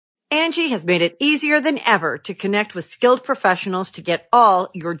Angie has made it easier than ever to connect with skilled professionals to get all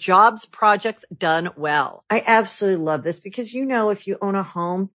your jobs projects done well. I absolutely love this because, if you own a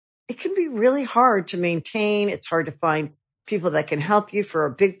home, it can be really hard to maintain. It's hard to find people that can help you for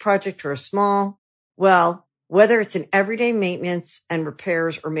a big project or a small. Well, whether it's in everyday maintenance and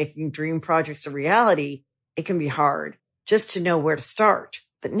repairs or making dream projects a reality, it can be hard just to know where to start.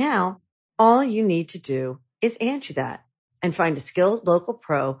 But now all you need to do is Angie that and find a skilled local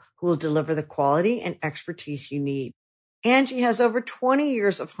pro who will deliver the quality and expertise you need. Angie has over 20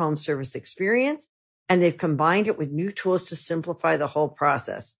 years of home service experience, and they've combined it with new tools to simplify the whole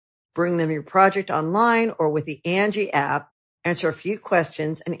process. Bring them your project online or with the Angie app, answer a few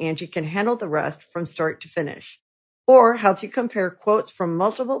questions, and Angie can handle the rest from start to finish. Or help you compare quotes from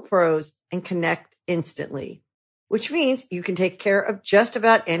multiple pros and connect instantly, which means you can take care of just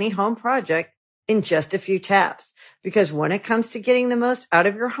about any home project in just a few taps. Because when it comes to getting the most out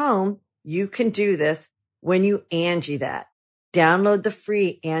of your home, you can do this when you Angie that. Download the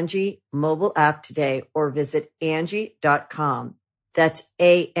free Angie mobile app today or visit Angie.com. That's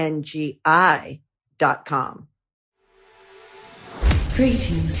ANGI.com.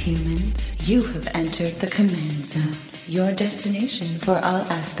 Greetings, humans. You have entered the Command Zone, your destination for all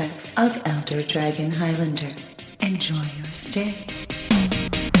aspects of Elder Dragon Highlander. Enjoy your stay.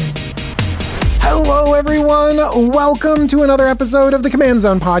 Hello, everyone. Welcome to another episode of the Command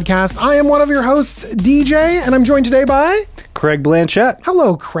Zone podcast. I am one of your hosts, DJ, and I'm joined today by Craig Blanchett.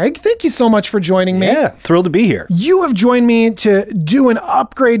 Hello, Craig. Thank you so much for joining me. Yeah, thrilled to be here. You have joined me to do an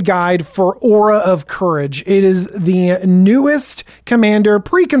upgrade guide for Aura of Courage. It is the newest Commander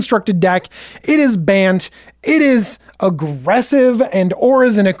pre-constructed deck. It is Bant. It is aggressive and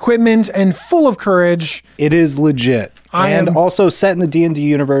auras and equipment and full of courage. It is legit. Also set in the D&D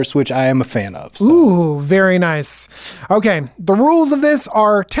universe, which I am a fan of. So. Ooh, very nice. Okay, the rules of this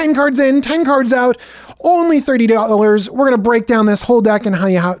are 10 cards in, 10 cards out, only $30. We're going to break down this whole deck and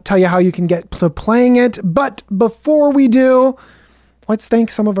tell you how you can get to playing it. But before we do, let's thank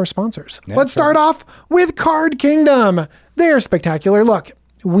some of our sponsors. Yeah, let's start off with Card Kingdom. They are spectacular. Look,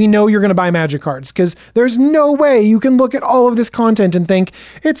 we know you're going to buy Magic cards because there's no way you can look at all of this content and think,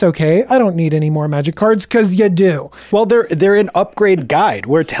 it's okay, I don't need any more Magic cards, because you do. Well, they're an upgrade guide.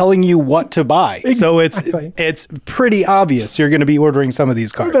 We're telling you what to buy. Exactly. So it's pretty obvious you're going to be ordering some of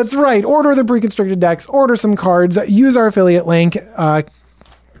these cards. That's right. Order the pre-constructed decks, order some cards, use our affiliate link,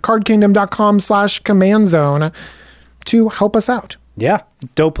 cardkingdom.com/commandzone to help us out. Yeah,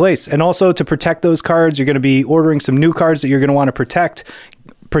 dope place. And also to protect those cards, you're going to be ordering some new cards that you're going to want to protect.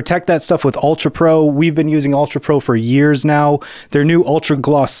 Protect that stuff with Ultra Pro. We've been using Ultra Pro for years now. Their new Ultra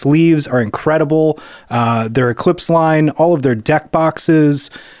Gloss sleeves are incredible. Their Eclipse line, all of their deck boxes,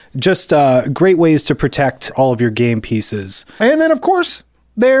 just great ways to protect all of your game pieces. And then, of course,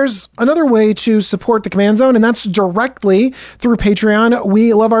 there's another way to support the Command Zone, and that's directly through Patreon.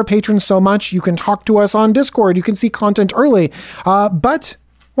 We love our patrons so much. You can talk to us on Discord. You can see content early. But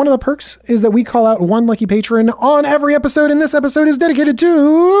one of the perks is that we call out one lucky patron on every episode, and this episode is dedicated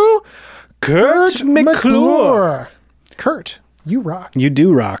to Kurt McClure. Kurt, you rock. You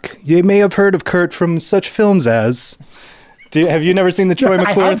do rock. You may have heard of Kurt from such films as... have you never seen the Troy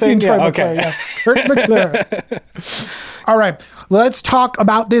McClure thing? I have seen Troy McClure, yes. Kurt McClure. All right, let's talk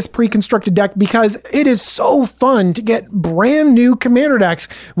about this pre-constructed deck because it is so fun to get brand new Commander decks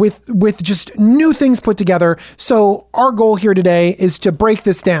with just new things put together. So our goal here today is to break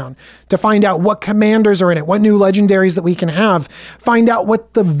this down, to find out what commanders are in it, what new legendaries that we can have, find out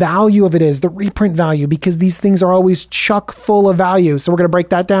what the value of it is, the reprint value, because these things are always chock full of value. So we're going to break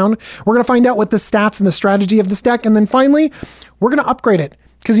that down. We're going to find out what the stats and the strategy of this deck. And then finally, we're going to upgrade it.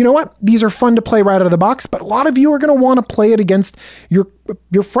 Because you know what? These are fun to play right out of the box, but a lot of you are going to want to play it against your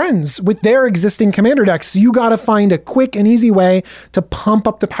friends with their existing commander decks. So you got to find a quick and easy way to pump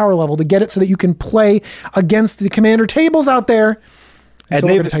up the power level to get it so that you can play against the commander tables out there. And so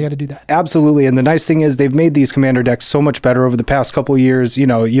we're going to tell you how to do that. Absolutely. And the nice thing is they've made these commander decks so much better over the past couple of years. You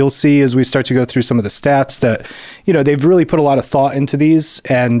know, you'll see as we start to go through some of the stats that, you know, they've really put a lot of thought into these,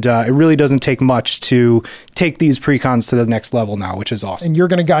 and it really doesn't take much to take these precons to the next level now, which is awesome. And you're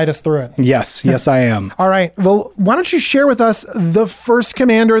going to guide us through it. Yes, I am. All right. Well, why don't you share with us the first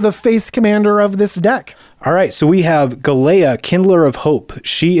commander, the face commander of this deck? All right, so we have Galea, Kindler of Hope.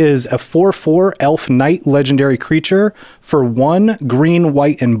 She is a 4/4 Elf Knight legendary creature for 1 green,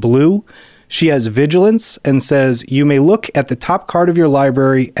 white, and blue. She has Vigilance and says, you may look at the top card of your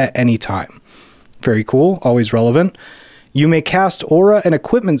library at any time. Very cool, always relevant. You may cast aura and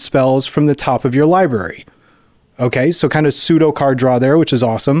equipment spells from the top of your library. Okay, so kind of pseudo card draw there, which is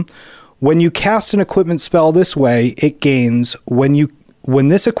awesome. When you cast an equipment spell this way, it gains when you when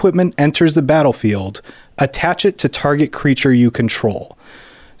this equipment enters the battlefield, attach it to target creature you control.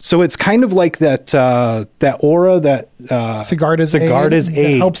 So it's kind of like that aura that Sigarda's Aid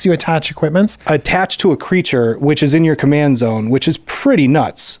that helps you attach equipments. Attached to a creature, which is in your command zone, which is pretty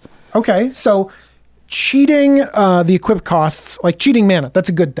nuts. Okay, so cheating the equip costs, like cheating mana, that's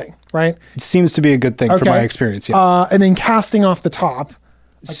a good thing, right? It seems to be a good thing from my experience, yes. And then casting off the top.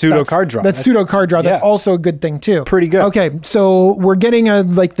 Pseudo card draw. That's pseudo card draw. That's also a good thing too. Pretty good. Okay, so we're getting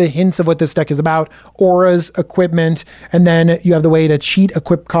like the hints of what this deck is about: auras, equipment, and then you have the way to cheat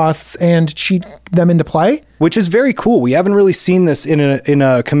equip costs and cheat them into play, which is very cool. We haven't really seen this in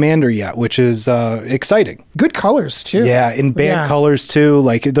a commander yet, which is exciting. Good colors too. Yeah, in Bant colors too.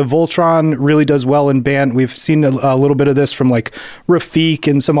 Like the Voltron really does well in Bant. We've seen a little bit of this from like Rafik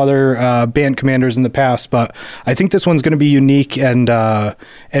and some other Bant commanders in the past, but I think this one's going to be unique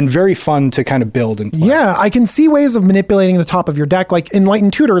and very fun to kind of build and play. Yeah, I can see ways of manipulating the top of your deck. Like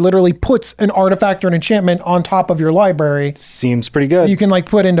Enlightened Tutor literally puts an artifact or an enchantment on top of your library. Seems pretty good. You can like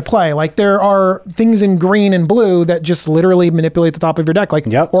put into play. Like there are things in green and blue that just literally manipulate the top of your deck. Like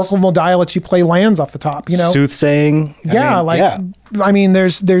Oracle of Modiah lets you play lands off the top, you know? Soothsaying. I mean,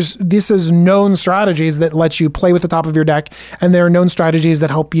 this is known strategies that let you play with the top of your deck, and there are known strategies that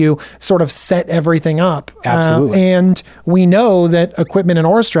help you sort of set everything up. Absolutely. And we know that equipment and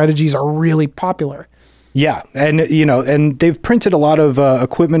aura strategies are really popular. Yeah, and and they've printed a lot of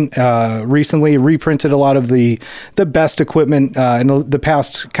equipment recently, reprinted a lot of the best equipment in the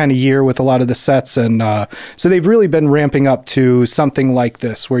past kind of year with a lot of the sets, and so they've really been ramping up to something like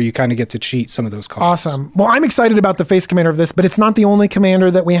this, where you kind of get to cheat some of those costs. Awesome. Well, I'm excited about the face commander of this, but it's not the only commander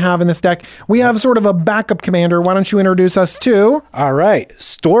that we have in this deck. We have sort of a backup commander. Why don't you introduce us to? All right,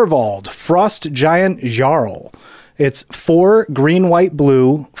 Storvald, Frost Giant Jarl. It's 4 green, white,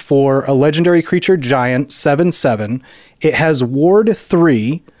 blue for a legendary creature giant, 7/7. It has Ward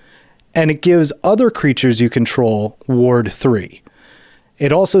 3, and it gives other creatures you control Ward 3.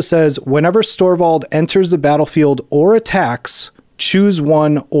 It also says, whenever Storvald enters the battlefield or attacks, choose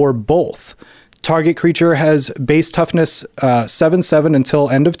one or both. Target creature has base toughness 7/7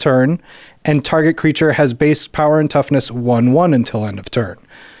 until end of turn, and target creature has base power and toughness 1/1 until end of turn.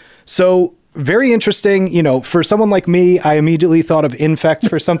 So very interesting. For someone like me, I immediately thought of Infect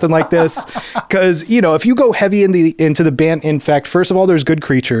for something like this. Because, if you go heavy into the Bant Infect, first of all, there's good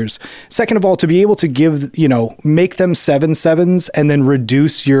creatures. Second of all, to be able to give, make them 7/7s and then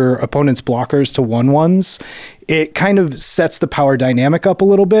reduce your opponent's blockers to 1/1s, it kind of sets the power dynamic up a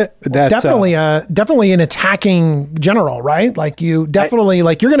little bit. Definitely an attacking general, right? Like you're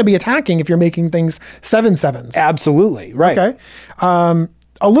going to be attacking if you're making things 7/7s. Absolutely. Right. Okay.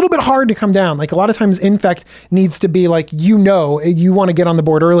 A little bit hard to come down. Like a lot of times Infect needs to be like, you want to get on the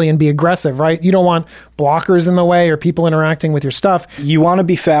board early and be aggressive, right? You don't want blockers in the way or people interacting with your stuff. You want to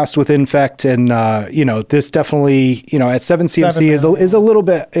be fast with Infect, and this definitely, at 7 CMC is a little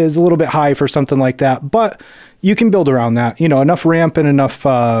bit high for something like that, but you can build around that. Enough ramp and enough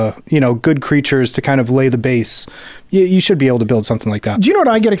good creatures to kind of lay the base. You should be able to build something like that. Do you know what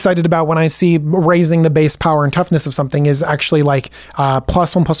I get excited about when I see raising the base power and toughness of something is actually like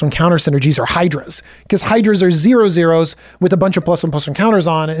 +1/+1 counter synergies or Hydras? Because Hydras are 0/0s with a bunch of +1/+1 counters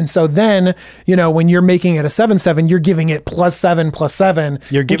on. And so then, when you're making it a 7/7, you're giving it +7/+7.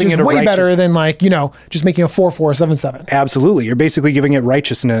 You're giving which is it a way better than righteous- just making a 4/4 7/7. Absolutely. You're basically giving it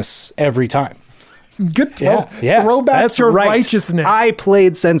righteousness every time. Good throw. Yeah. Throwback That's to right. Righteousness. I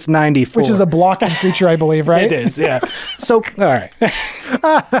played since 94. Which is a blocking creature, I believe, right? It is, yeah. So, all right.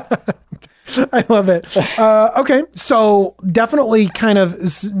 I love it. Okay, so definitely kind of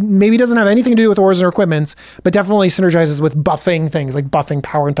maybe doesn't have anything to do with auras or equipments, but definitely synergizes with buffing things like buffing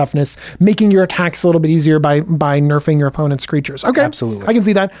power and toughness, making your attacks a little bit easier by nerfing your opponent's creatures. Okay, absolutely. I can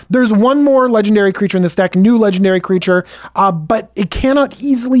see that. There's one more legendary creature in this deck, new legendary creature, but it cannot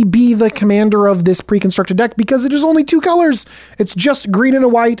easily be the commander of this pre-constructed deck because it is only 2 colors. It's just green and a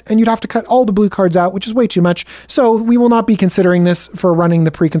white, and you'd have to cut all the blue cards out, which is way too much. So we will not be considering this for running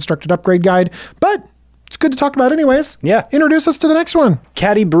the pre-constructed upgrade guide. But it's good to talk about anyways. Yeah. Introduce us to the next one.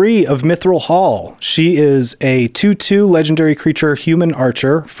 Catti Bree of Mithril Hall. She is a 2/2 legendary creature human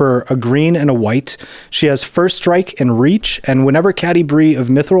archer for a green and a white. She has first strike and reach, and whenever Catti Bree of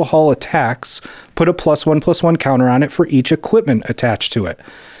Mithril Hall attacks, put a +1/+1 counter on it for each equipment attached to it.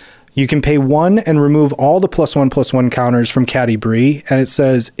 You can pay 1 and remove all the +1/+1 counters from Catti Bree, and it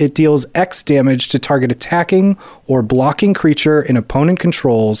says it deals X damage to target attacking or blocking creature in opponent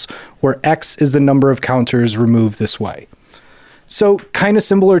controls, where X is the number of counters removed this way. So kind of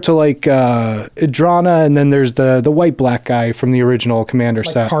similar to like Idrana, and then there's the white-black guy from the original Commander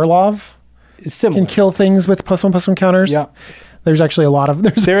set. Karlov Similar. can kill things with +1/+1 counters. Yeah. There's actually a lot of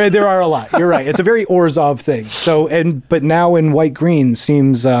there are a lot. You're right. It's a very Orzhov thing. So but now in white green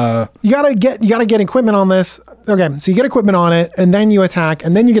seems you gotta get equipment on this. Okay, so you get equipment on it, and then you attack,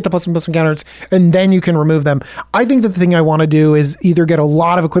 and then you get the +1/+1 counters, and then you can remove them. I think that the thing I want to do is either get a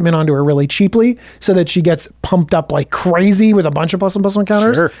lot of equipment onto her really cheaply, so that she gets pumped up like crazy with a bunch of +1/+1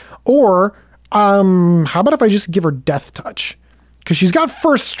 counters, sure. Or how about if I just give her Death Touch, because she's got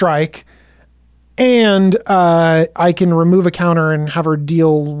First Strike. And I can remove a counter and have her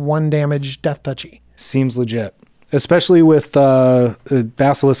deal 1 damage Death Touchy. Seems legit. Especially with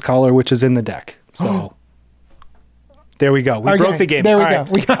Basilisk Collar, which is in the deck. So there we go. We broke the game. There we go.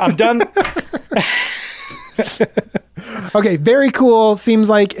 Right. I'm done. Okay, very cool. Seems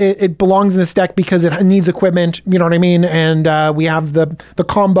like it belongs in this deck because it needs equipment, you know what I mean? And we have the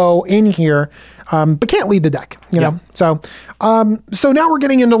combo in here, but can't lead the deck, you know? So now we're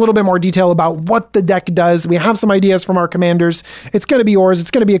getting into a little bit more detail about what the deck does. We have some ideas from our commanders. It's going to be yours.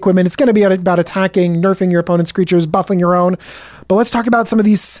 It's going to be equipment. It's going to be about attacking, nerfing your opponent's creatures, buffing your own. But let's talk about some of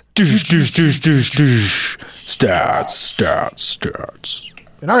these stats.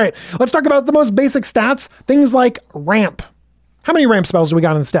 All right, let's talk about the most basic stats, things like ramp. How many ramp spells do we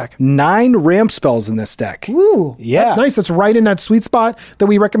got in this deck? 9 ramp spells in this deck. Ooh, yeah. That's nice. That's right in that sweet spot that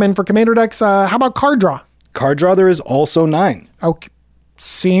we recommend for commander decks. How about card draw? Card draw, there is also 9. Okay,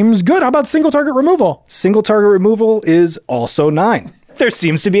 seems good. How about single target removal? Single target removal is also 9. There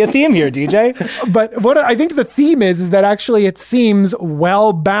seems to be a theme here, DJ. But what I think the theme is that actually it seems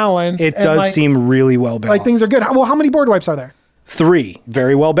well balanced. It does seem really well balanced. Like things are good. Well, how many board wipes are there? 3,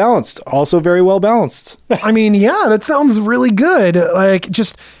 very well balanced. Also very well balanced. I mean, yeah, that sounds really good.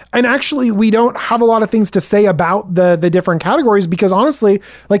 And actually we don't have a lot of things to say about the different categories because honestly,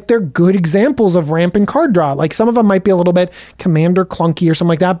 like they're good examples of ramp and card draw. Like some of them might be a little bit commander clunky or something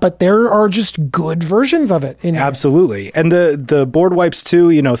like that, but there are just good versions of it. Absolutely. And the board wipes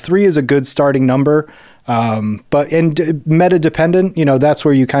too, 3 is a good starting number. But meta dependent, that's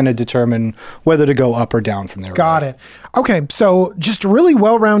where you kind of determine whether to go up or down from there. Got it. Okay, so just really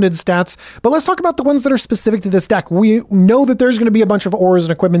well-rounded stats, but let's talk about the ones that are specific to this deck. We know that there's going to be a bunch of auras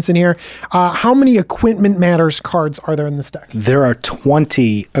and equipments in here. How many Equipment Matters cards are there in this deck? There are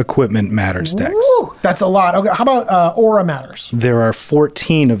 20 Equipment Matters decks. Woo, that's a lot. Okay, how about Aura Matters? There are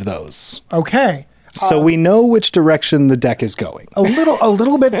 14 of those. Okay. So we know which direction the deck is going. A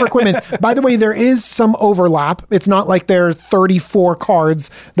little bit for equipment. By the way, there is some overlap. It's not like there are 34 cards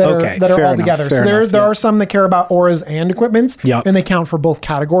that are all together. So there are some that care about auras and equipments, and they count for both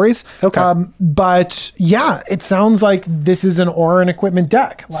categories. Okay. But yeah, it sounds like this is an aura and equipment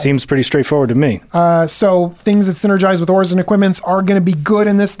deck. Seems pretty straightforward to me. So things that synergize with auras and equipments are going to be good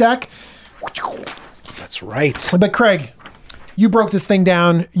in this deck. That's right. But Craig, you broke this thing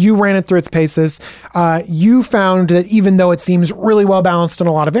down. You ran it through its paces. You found that even though it seems really well balanced in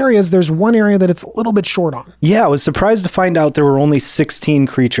a lot of areas, there's one area that it's a little bit short on. Yeah, I was surprised to find out there were only 16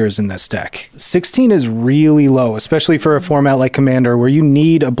 creatures in this deck. 16 is really low, especially for a format like Commander where you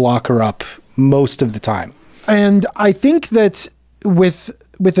need a blocker up most of the time. And I think that with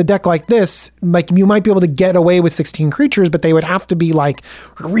a deck like this, like you might be able to get away with 16 creatures, but they would have to be like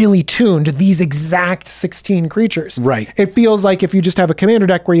really tuned to these exact 16 creatures. Right. It feels like if you just have a commander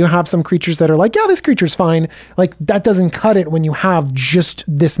deck where you have some creatures that are like, yeah, this creature's fine. Like that doesn't cut it when you have just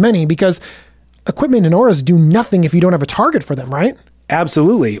this many because equipment and auras do nothing if you don't have a target for them, right?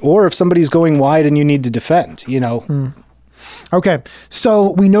 Absolutely. Or if somebody's going wide and you need to defend, Okay,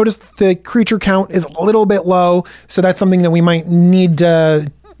 so we noticed the creature count is a little bit low, so that's something that we might need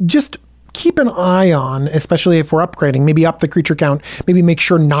to just keep an eye on, especially if we're upgrading. Maybe up the creature count, maybe make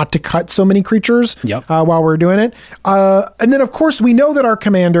sure not to cut so many creatures while we're doing it. And then, of course, we know that our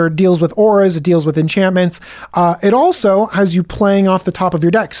commander deals with auras, it deals with enchantments. It also has you playing off the top of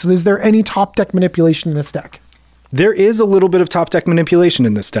your deck. So is there any top deck manipulation in this deck? There is a little bit of top deck manipulation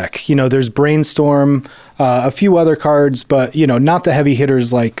in this deck. There's Brainstorm, a few other cards, but, not the heavy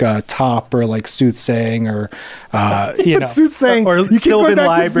hitters like Top or like Soothsaying or, Soothsaying. Or Sylvan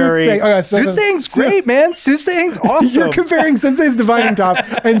Library. Soothsaying's great, man. Soothsaying's awesome. You're comparing Sensei's Divining Top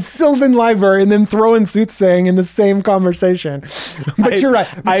and Sylvan Library and then throwing Soothsaying in the same conversation. But you're right.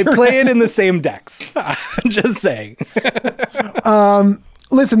 I play it in the same decks. I'm just saying.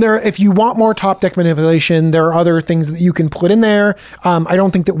 Listen, if you want more top deck manipulation, there are other things that you can put in there. I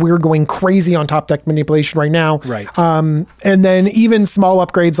don't think that we're going crazy on top deck manipulation right now. Right. And then even small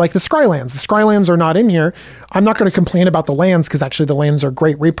upgrades like the Scrylands. The Scrylands are not in here. I'm not going to complain about the lands because actually the lands are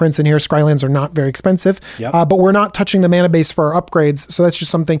great reprints in here. Scrylands are not very expensive. Yep. But we're not touching the mana base for our upgrades. So that's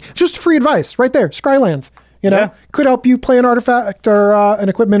just free advice right there. Scrylands. Could help you play an artifact or an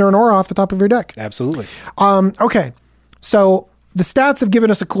equipment or an aura off the top of your deck. Absolutely. Okay. So the stats have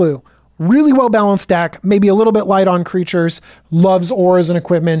given us a clue. Really well balanced deck, maybe a little bit light on creatures, loves auras and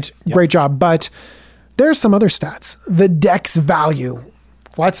equipment. Yep. Great job. But there's some other stats. The deck's value.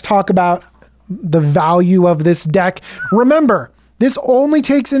 Let's talk about the value of this deck. Remember, this only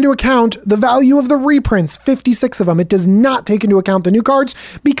takes into account the value of the reprints, 56 of them. It does not take into account the new cards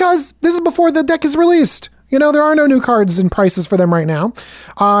because this is before the deck is released. You know, there are no new cards and prices for them right now.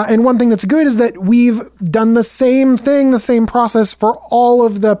 And one thing that's good is that we've done the same thing, the same process for all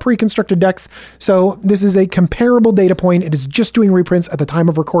of the pre-constructed decks. So this is a comparable data point. It is just doing reprints at the time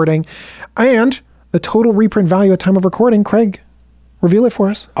of recording. And the total reprint value at time of recording, Craig, reveal it for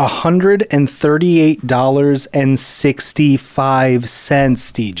us. $138.65,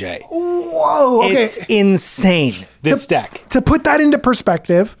 TJ. Whoa, okay. It's insane, this deck. To put that into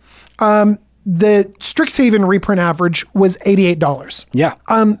perspective, the Strixhaven reprint average was $88. Yeah.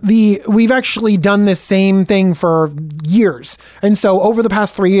 We've actually done this same thing for years. And so over the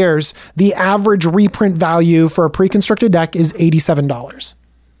past 3 years, the average reprint value for a pre-constructed deck is $87.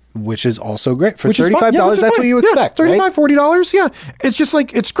 Which is also great. For $35, that's what you expect, $35, right? $40, yeah. It's just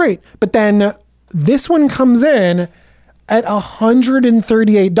like, it's great. But then this one comes in at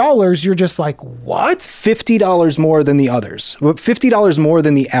 $138, you're just like, what? $50 more than the others. $50 more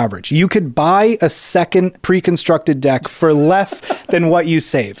than the average. You could buy a second pre-constructed deck for less than what you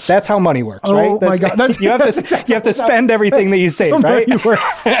save. That's how money works, right? Oh my God. You have to spend everything that you save, right?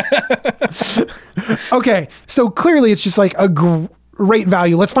 Okay, so clearly it's just like a great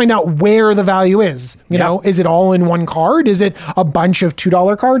value. Let's find out where the value is. You know, is it all in one card? Is it a bunch of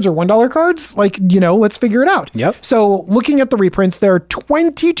 $2 cards or $1 cards? Like, you know, let's figure it out. Yep. So looking at the reprints, there are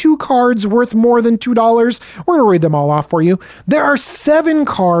 22 cards worth more than $2. We're going to read them all off for you. There are 7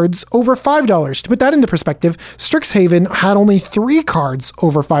 cards over $5. To put that into perspective, Strixhaven had only 3 cards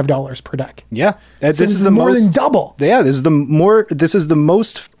over $5 per deck. Yeah. So this is more than double. Yeah, this is the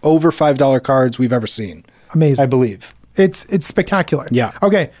most over $5 cards we've ever seen. Amazing. I believe. It's spectacular. Yeah.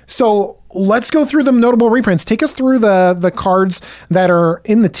 Okay, so let's go through the notable reprints. Take us through the cards that are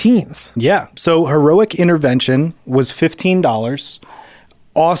in the teens. Yeah. So Heroic Intervention was $15.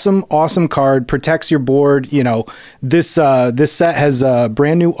 Awesome card, protects your board. You know, this set has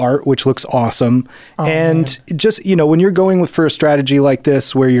brand new art, which looks awesome. And just, you know, when you're going for a strategy like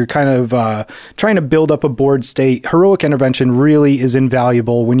this, where you're kind of trying to build up a board state, Heroic Intervention really is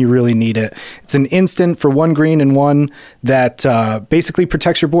invaluable when you really need it. It's an instant for 1 green and 1 that basically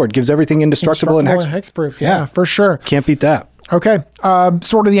protects your board, gives everything indestructible and hexproof. Yeah, for sure. Can't beat that. Okay.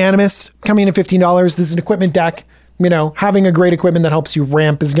 Sword of the Animist coming in at $15. This is an equipment deck. You know, having a great equipment that helps you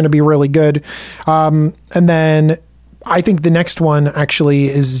ramp is going to be really good. And then I think the next one actually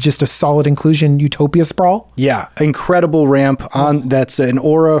is just a solid inclusion, Utopia Sprawl. Yeah, incredible ramp on. That's an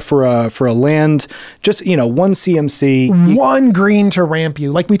aura for a land. Just, you know, 1 CMC, 1 green to ramp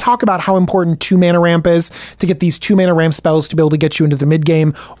you. Like we talk about how important 2 mana ramp is to get these 2 mana ramp spells to be able to get you into the mid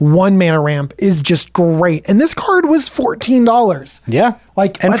game. 1 mana ramp is just great, and this card was $14. Yeah,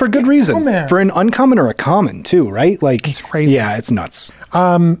 like, and for good reason. For an uncommon or a common too, right? Like, it's crazy. Yeah, it's nuts.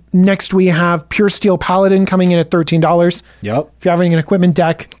 Next we have Pure Steel Paladin coming in at $13. Yep. If you're having an equipment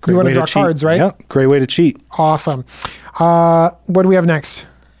deck, you want to draw cards, right? Yep. Great way to cheat. Awesome. What do we have next?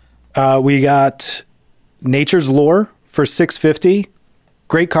 We got Nature's Lore for $6.50.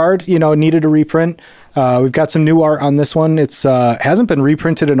 Great card, you know, needed a reprint. We've got some new art on this one. It's hasn't been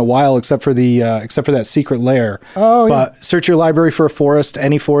reprinted in a while, except for that secret lair. Oh, yeah. But search your library for a forest.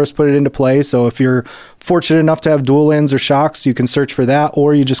 Any forest, put it into play. So if you're fortunate enough to have dual lands or shocks, you can search for that,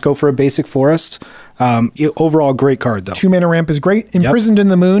 or you just go for a basic forest. Overall, great card though. 2 mana ramp is great. Imprisoned in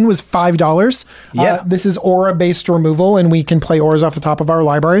the Moon was $5. Yeah. This is aura based removal, and we can play auras off the top of our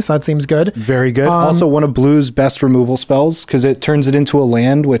library, so that seems good. Very good. Also one of Blue's best removal spells, because it turns it into a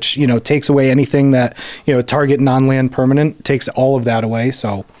land, which, you know, takes away anything that, you know, target non-land permanent, takes all of that away.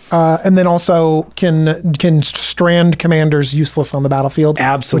 So and then also can strand commanders useless on the battlefield.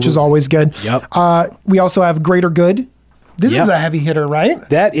 Absolutely. Which is always good. Yep. We also have Greater Good. This is a heavy hitter, right?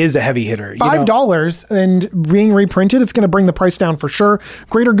 That is a heavy hitter. $5 and being reprinted, it's going to bring the price down for sure.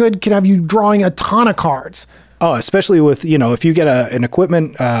 Greater Good can have you drawing a ton of cards. Oh, especially with, you know, if you get an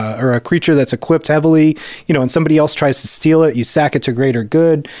equipment or a creature that's equipped heavily, you know, and somebody else tries to steal it, you sack it to Greater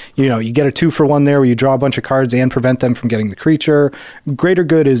Good. You know, you get a 2-for-1 there where you draw a bunch of cards and prevent them from getting the creature. Greater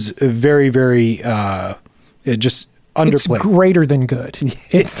Good is very, very just underplayed. It's greater than good.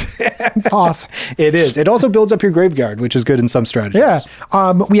 It's awesome. It is. It also builds up your graveyard, which is good in some strategies.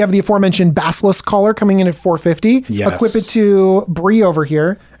 Yeah. We have the aforementioned Basilisk Caller coming in at $4.50. Yes. Equip it to Bree over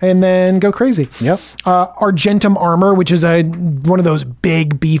here, and then go crazy. Yep. Argentum Armor, which is one of those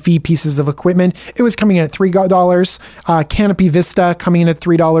big, beefy pieces of equipment. It was coming in at $3. Canopy Vista coming in at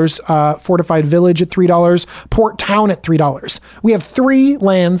 $3. Fortified Village at $3. Port Town at $3. We have 3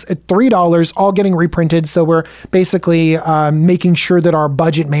 lands at $3, all getting reprinted. So we're basically making sure that our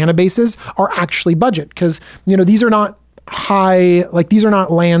budget mana bases are actually budget, because these are not these are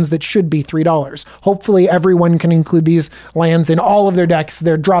not lands that should be $3. Hopefully everyone can include these lands in all of their decks.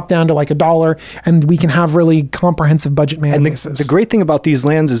 They're dropped down to like $1, and we can have really comprehensive budget mana bases. The great thing about these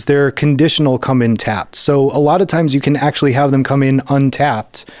lands is they're conditional come in tapped. So a lot of times you can actually have them come in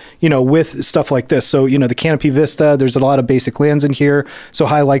untapped, with stuff like this. So, the Canopy Vista, there's a lot of basic lands in here. So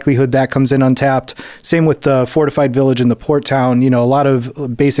high likelihood that comes in untapped. Same with the Fortified Village and the Port Town, a lot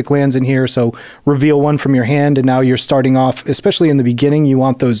of basic lands in here. So reveal one from your hand, and now you're starting off, especially in the beginning, you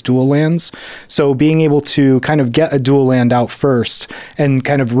want those dual lands. So being able to kind of get a dual land out first and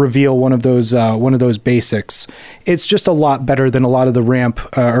kind of reveal one of those basics, it's just a lot better than a lot of the ramp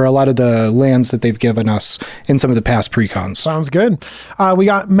or a lot of the lands that they've given us in some of the past precons. Sounds good. We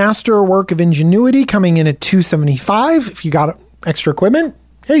got Masterwork of Ingenuity coming in at $275. If you got extra equipment,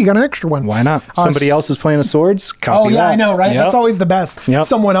 hey, you got an extra one. Why not? Somebody else is playing a swords. Copy that. I know, right? Yep. That's always the best. Yep.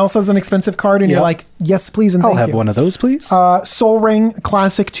 Someone else has an expensive card, and you're like, yes, please, and thank you. I'll have one of those, please. Soul Ring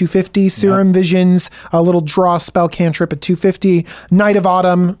Classic $250. Serum Visions, a little draw spell cantrip at $250. Night of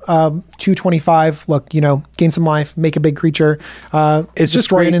Autumn $225. Look, gain some life, make a big creature. It's just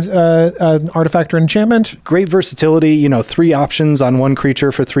destroy an artifact or enchantment. Great versatility. 3 options on one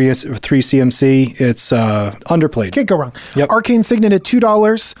creature for 3 CMC. It's underplayed. Can't go wrong. Yep. Arcane Signet at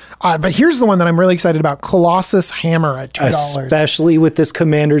 $2. But here's the one that I'm really excited about. Colossus Hammer at $2. Especially with this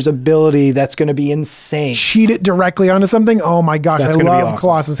commander's ability, that's going to be insane. Cheat it directly onto something. Oh my gosh, I love awesome.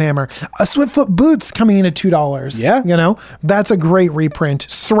 Colossus Hammer. Swiftfoot Boots coming in at $2. Yeah. That's a great reprint.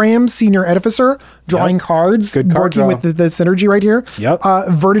 SRAM Senior Edificer, drawing cards. Good card working draw. with the synergy right here. Yep.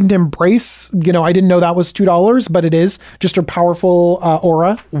 Verdant Embrace. I didn't know that was $2, but it is. Just a powerful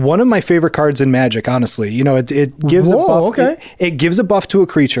aura. One of my favorite cards in Magic, honestly. It gives a buff. Okay. It gives a buff to a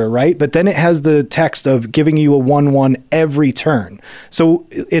creature, right? But then it has the text of giving you a 1/1 every turn. So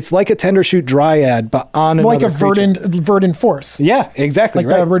it's like a Tender Shoot Dryad, but on another like a verdant force. Yeah, exactly.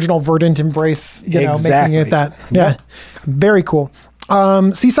 Like the original Verdant Embrace, exactly. making it that. Yeah. Very cool.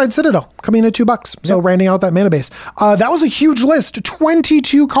 Seaside Citadel coming in at $2. So rounding out that mana base. That was a huge list,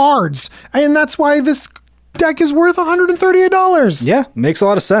 22 cards. And that's why this deck is worth $138. Yeah, makes a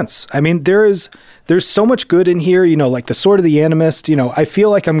lot of sense. I mean, there's so much good in here, like the Sword of the Animist. I feel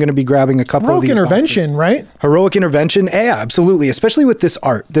like I'm going to be grabbing a couple of these Intervention, boxes. right? Heroic Intervention. Yeah, absolutely. Especially with this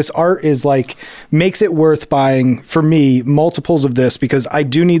art. This art is makes it worth buying for me multiples of this, because I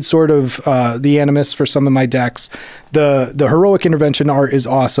do need sort of the Animist for some of my decks. The Heroic Intervention art is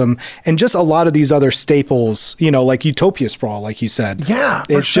awesome. And just a lot of these other staples, like Utopia Sprawl, like you said. Yeah,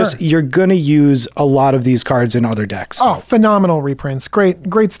 it's just, you're going to use a lot of these cards in other decks. Oh, phenomenal reprints.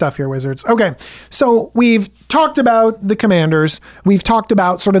 Great stuff here, Wizards. Okay. So we've talked about the commanders. We've talked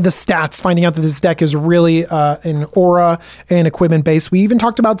about sort of the stats, finding out that this deck is really an aura and equipment base. We even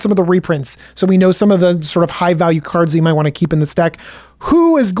talked about some of the reprints. So we know some of the sort of high value cards that you might want to keep in this deck.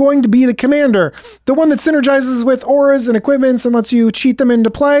 Who is going to be the commander? The one that synergizes with auras and equipments and lets you cheat them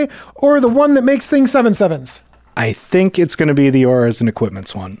into play, or the one that makes things 7/7s? I think it's going to be the auras and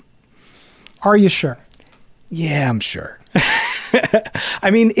equipments one. Are you sure? Yeah, I'm sure.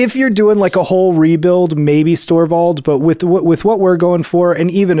 I mean, if you're doing like a whole rebuild, maybe Storvald, but with what we're going for, and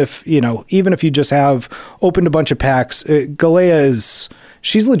even if you just have opened a bunch of packs, Galea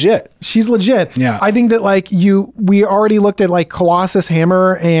she's legit. She's legit. Yeah. I think that we already looked at like Colossus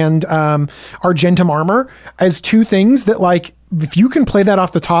Hammer and Argentum Armor as 2 things that if you can play that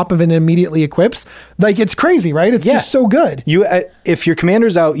off the top of and immediately equips, it's crazy, right? It's just so good. If your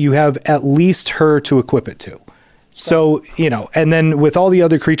commander's out, you have at least her to equip it to. So, and then with all the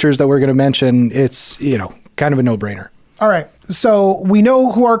other creatures that we're going to mention, it's, kind of a no-brainer. All right. So we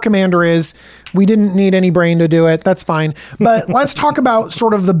know who our commander is. We didn't need any brain to do it. That's fine. But let's talk about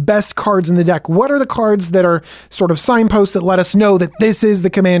sort of the best cards in the deck. What are the cards that are sort of signposts that let us know that this is the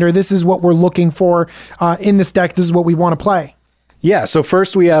commander? This is what we're looking for in this deck. This is what we want to play. Yeah, so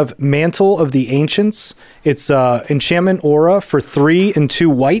first we have Mantle of the Ancients. It's enchantment aura for 3 and 2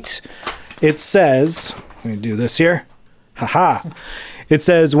 white. It says, let me do this here. Haha. It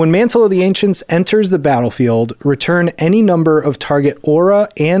says, when Mantle of the Ancients enters the battlefield, return any number of target aura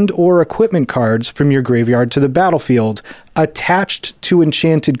and/or equipment cards from your graveyard to the battlefield attached to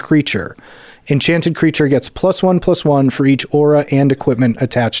enchanted creature. Enchanted creature gets +1/+1 for each aura and equipment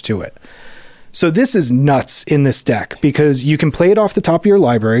attached to it. So this is nuts in this deck because you can play it off the top of your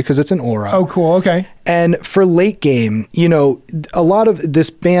library because it's an aura. Oh, cool. Okay. And for late game, a lot of this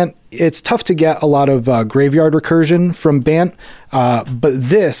Bant, it's tough to get a lot of graveyard recursion from Bant, but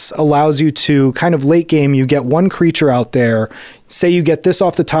this allows you to kind of late game, you get one creature out there, say you get this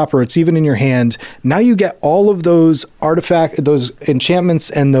off the top or it's even in your hand. Now you get all of those those enchantments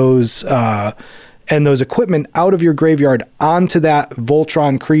and those equipment out of your graveyard onto that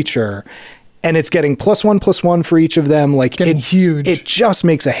Voltron creature. And it's getting +1/+1 for each of them. Like getting huge. It just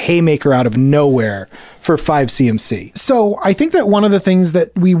makes a haymaker out of nowhere for 5 CMC. So I think that one of the things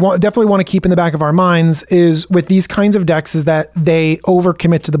that we definitely want to keep in the back of our minds is with these kinds of decks is that they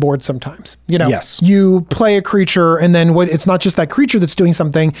overcommit to the board sometimes. Yes. You play a creature and then it's not just that creature that's doing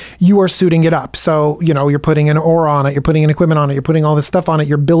something, you are suiting it up. So, you're putting an aura on it, you're putting an equipment on it, you're putting all this stuff on it,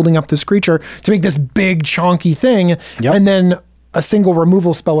 you're building up this creature to make this big chonky thing. Yep. And then a single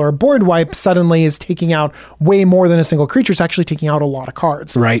removal spell or a board wipe suddenly is taking out way more than a single creature. It's actually taking out a lot of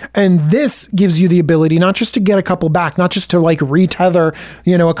cards. Right. And this gives you the ability not just to get a couple back, not just to like retether,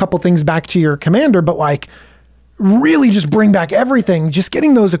 a couple things back to your commander, but like really just bring back everything, just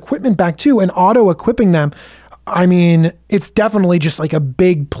getting those equipment back too and auto equipping them. I mean, it's definitely just like a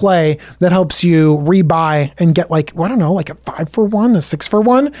big play that helps you rebuy and get like a 5-for-1, a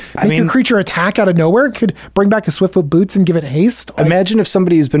 6-for-1. Make your creature attack out of nowhere. It could bring back a Swiftfoot Boots and give it haste. Imagine if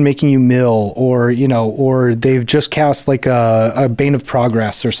somebody has been making you mill or they've just cast like a Bane of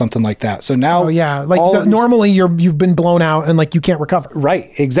Progress or something like that. So now, normally you've been blown out and like you can't recover.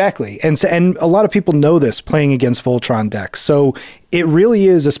 Right, exactly. And a lot of people know this playing against Voltron decks. So it really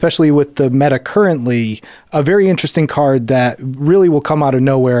is, especially with the meta currently, a very interesting card that really will come out of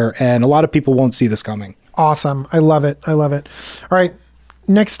nowhere, and a lot of people won't see this coming. Awesome. I love it. All right.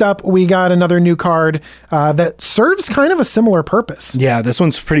 Next up, we got another new card that serves kind of a similar purpose. Yeah, this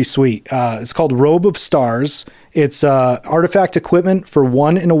one's pretty sweet. It's called Robe of Stars. It's artifact equipment for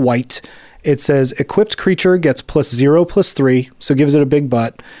 1 and a white. It says equipped creature gets +0/+3, so gives it a big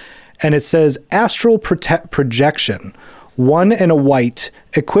butt. And it says Astral Projection. 1 and a white,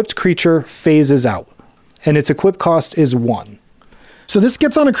 equipped creature phases out, and its equip cost is 1. So this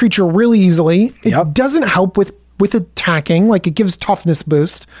gets on a creature really easily. It doesn't help with attacking, like it gives toughness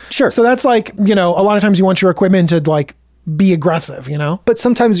boost. Sure. So that's like, a lot of times you want your equipment to like be aggressive, But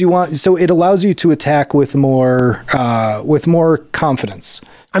sometimes so it allows you to attack with more confidence.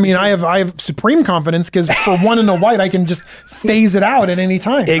 I mean, I have supreme confidence because for 1 and a white, I can just phase it out at any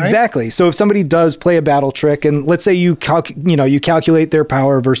time. Exactly. Right? So if somebody does play a battle trick, and let's say you calculate their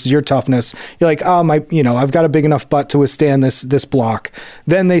power versus your toughness, you're like, I've got a big enough butt to withstand this block.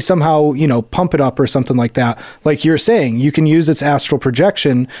 Then they somehow pump it up or something like that. Like you're saying, you can use its astral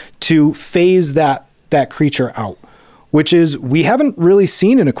projection to phase that creature out, which is, we haven't really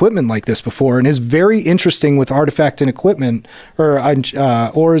seen an equipment like this before, and is very interesting with artifact and equipment, or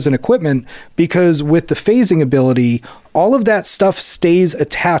auras and equipment, because with the phasing ability, all of that stuff stays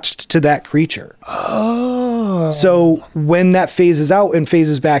attached to that creature. Oh. So when that phases out and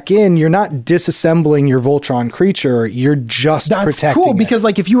phases back in, you're not disassembling your Voltron creature, you're just protecting it. That's cool, because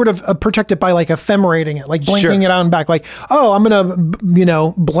like if you were to protect it by like ephemerating it, like blinking it out and back, like, I'm going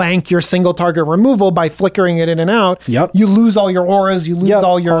to, blank your single target removal by flickering it in and out. Yep. You lose all your auras, you lose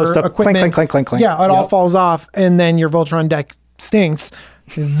all your equipment. Clank. Yeah, it all falls off, and then your Voltron deck stinks.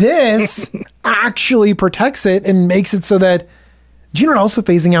 This actually protects it and makes it so that, do you know what also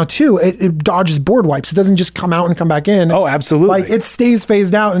phasing out too? It dodges board wipes. It doesn't just come out and come back in. Oh, absolutely. Like it stays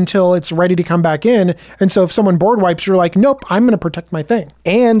phased out until it's ready to come back in. And so if someone board wipes, you're like, nope, I'm going to protect my thing.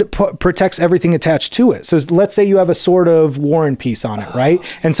 And protects everything attached to it. So let's say you have a Sword of War and Peace on it, right?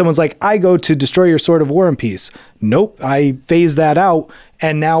 And someone's like, I go to destroy your Sword of War and Peace. Nope, I phase that out.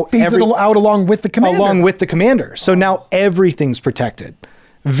 And now phase it out along with the commander. So now everything's protected.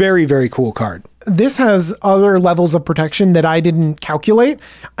 Very, very cool card. This has other levels of protection that I didn't calculate,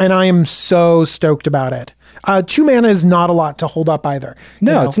 and I am so stoked about it. 2 mana is not a lot to hold up either.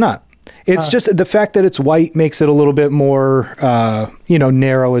 No, it's not. It's just the fact that it's white makes it a little bit more,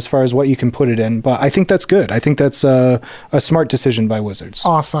 narrow as far as what you can put it in. But I think that's good. I think that's a smart decision by Wizards.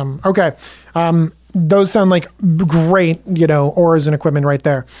 Awesome. Okay. Those sound like great, auras and equipment right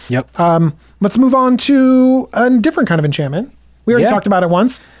there. Yep. Let's move on to a different kind of enchantment. We already talked about it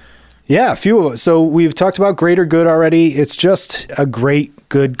once. Yeah, a few of us. So we've talked about Greater Good already. It's just a great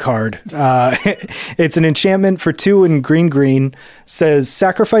good card. It's an enchantment for 2 and green. Says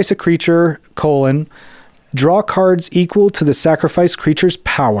sacrifice a creature, draw cards equal to the sacrificed creature's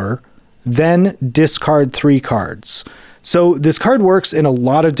power, then discard 3 cards. So this card works in a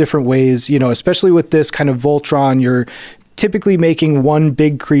lot of different ways, especially with this kind of Voltron, you're typically making one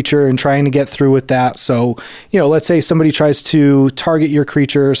big creature and trying to get through with that. So, let's say somebody tries to target your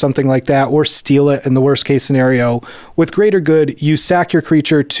creature or something like that, or steal it in the worst case scenario. With Greater Good, you sack your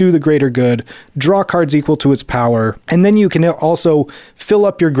creature to the Greater Good, draw cards equal to its power, and then you can also fill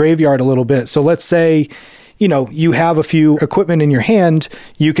up your graveyard a little bit. So let's say, you have a few equipment in your hand,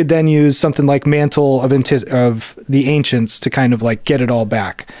 you could then use something like Mantle of the Ancients to kind of like get it all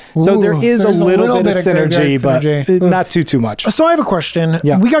back. So there is a little bit of synergy, but not too much. So I have a question.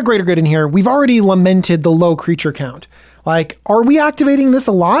 Yeah. We got Greater Good in here. We've already lamented the low creature count. Like, are we activating this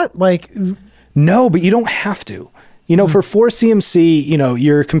a lot? Like, no, but you don't have to. For 4 CMC,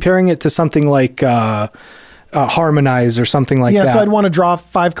 you're comparing it to something like Harmonize or something like that. Yeah, so I'd want to draw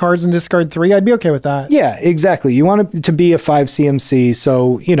 5 cards and discard 3. I'd be okay with that. Yeah, exactly. You want it to be a 5 CMC.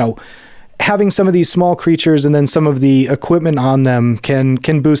 So, having some of these small creatures and then some of the equipment on them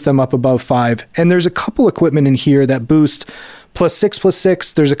can boost them up above 5. And there's a couple equipment in here that boost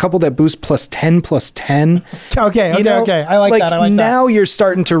 +6/+6. There's a couple that boost +10/+10. Okay. I like that. Now you're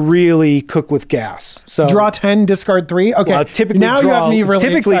starting to really cook with gas. So draw 10, discard 3. Okay. Well, typically now you have me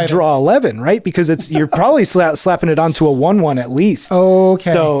really excited. Draw 11, right? Because you're probably slapping it onto a 1/1 at least.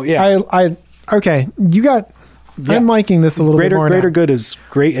 Okay. So yeah. Okay. You got. Yeah. I'm liking this a little bit more now. Greater Good is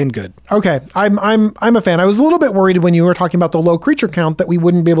great and good. Okay, I'm a fan. I was a little bit worried when you were talking about the low creature count that we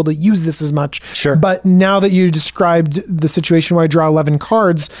wouldn't be able to use this as much. Sure. But now that you described the situation where I draw 11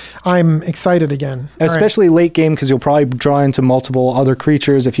 cards, I'm excited again. Especially late game, because you'll probably draw into multiple other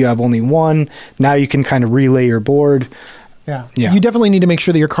creatures if you have only one. Now you can kind of relay your board. Yeah. You definitely need to make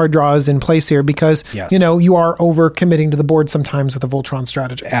sure that your card draw is in place here because, you are over committing to the board sometimes with a Voltron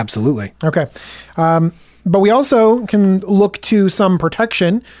strategy. Absolutely. Okay. But we also can look to some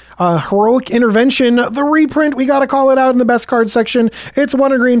protection. Heroic Intervention, the reprint, we got to call it out in the best card section. It's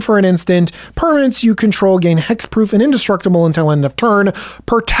 1 green for an instant. Permanents you control gain hexproof and indestructible until end of turn.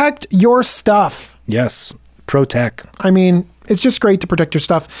 Protect your stuff. Yes. Protect. I mean, it's just great to protect your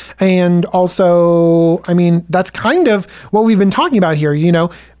stuff. And also, I mean, that's kind of what we've been talking about here.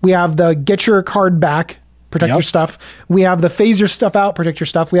 We have the get your card back, protect your stuff. We have the phase your stuff out, protect your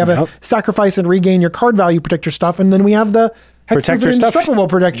stuff. We have a sacrifice and regain your card value, protect your stuff. And then we have the protect your stuff.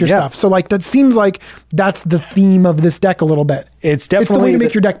 Protect your stuff. So that seems like that's the theme of this deck a little bit. It's definitely the way to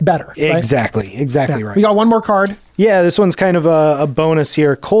make your deck better. Right? Exactly right. We got one more card. Yeah, this one's kind of a bonus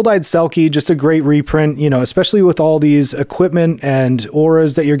here. Cold-Eyed Selkie, just a great reprint, especially with all these equipment and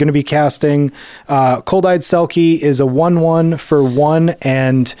auras that you're going to be casting. Cold-Eyed Selkie is a 1/1 for 1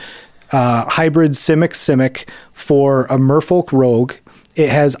 and hybrid Simic for a Merfolk Rogue. It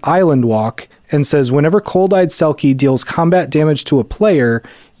has Island Walk and says whenever Cold-Eyed Selkie deals combat damage to a player,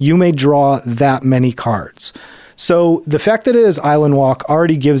 you may draw that many cards. So the fact that it is Island Walk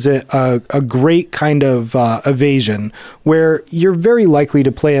already gives it a great kind of evasion where you're very likely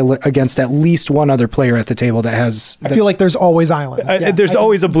to play against at least one other player at the table that has... I feel like there's always islands. There's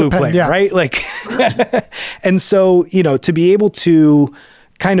always a blue player, right? And so, to be able to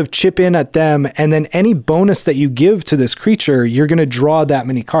kind of chip in at them, and then any bonus that you give to this creature, you're going to draw that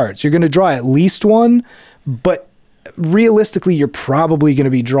many cards. You're going to draw at least one, but realistically, you're probably going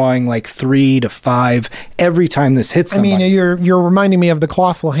to be drawing like 3 to 5 every time this hits somebody. I mean, you're reminding me of the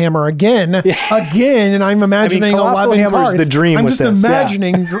Colossal Hammer again, and I'm imagining Colossal 11 Hammer's cards. the dream I'm with just this.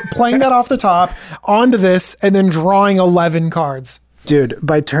 imagining playing that off the top onto this and then drawing 11 cards. Dude,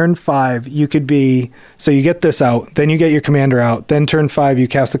 by turn 5, you could be... So you get this out, then you get your commander out, then turn 5, you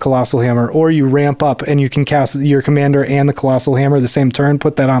cast the Colossal Hammer, or you ramp up and you can cast your commander and the Colossal Hammer the same turn,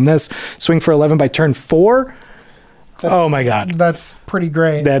 put that on this, swing for 11 by turn 4. Oh my God. That's pretty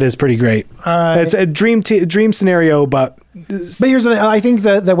great. That is pretty great. It's a dream scenario, but here's the thing. I think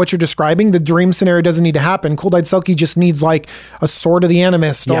that what you're describing, the dream scenario doesn't need to happen. Cold-Eyed Selkie just needs like a Sword of the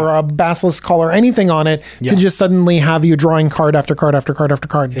Animist or a Basilisk Collar, anything on it to just suddenly have you drawing card after card after card after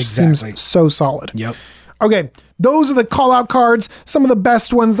card. It seems so solid. Yep. Okay, those are the call-out cards, some of the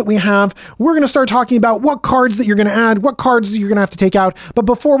best ones that we have. We're going to start talking about what cards that you're going to add, what cards you're going to have to take out. But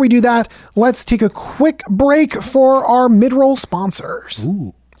before we do that, let's take a quick break for our mid-roll sponsors.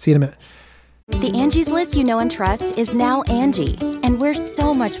 Ooh. See you in a minute. The Angie's List you know and trust is now Angie, and we're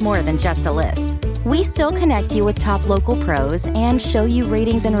so much more than just a list. We still connect you with top local pros and show you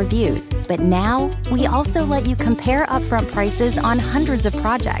ratings and reviews, but now we also let you compare upfront prices on hundreds of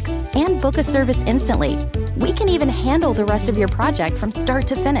projects and book a service instantly. We can even handle the rest of your project from start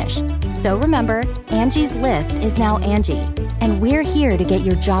to finish. So remember, Angie's List is now Angie, and we're here to get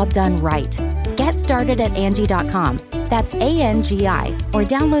your job done right. Get started at Angie.com. That's ANGI, or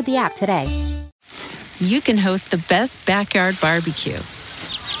download the app today. You can host the best backyard barbecue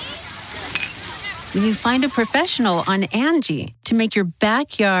when you find a professional on Angie to make your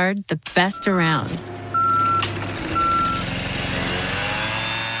backyard the best around.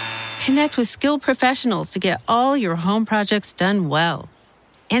 Connect with skilled professionals to get all your home projects done well.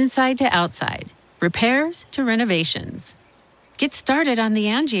 Inside to outside, repairs to renovations. Get started on the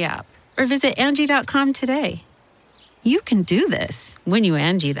Angie app or visit Angie.com today. You can do this when you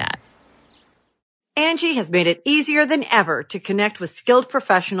Angie that. Angie has made it easier than ever to connect with skilled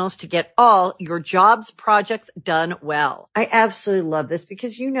professionals to get all your jobs projects done well. I absolutely love this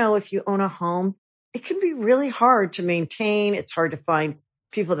because, if you own a home, it can be really hard to maintain. It's hard to find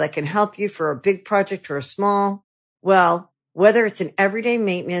people that can help you for a big project or a small. Well, whether it's in everyday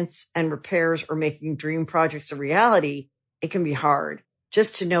maintenance and repairs or making dream projects a reality, it can be hard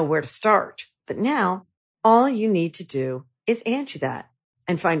just to know where to start. But now all you need to do is Angie that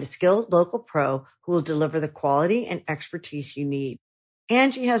and find a skilled local pro who will deliver the quality and expertise you need.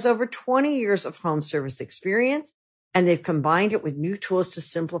 Angie has over 20 years of home service experience, and they've combined it with new tools to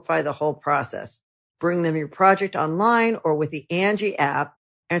simplify the whole process. Bring them your project online or with the Angie app,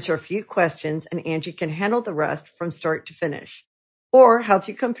 answer a few questions, and Angie can handle the rest from start to finish. Or help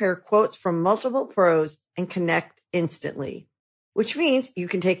you compare quotes from multiple pros and connect instantly, which means you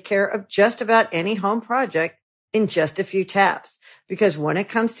can take care of just about any home project in just a few taps. Because when it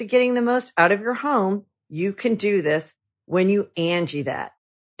comes to getting the most out of your home, you can do this when you Angie that.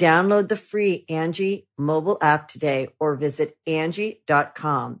 Download the free Angie mobile app today or visit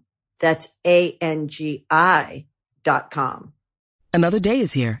Angie.com. That's ANGI.com. Another day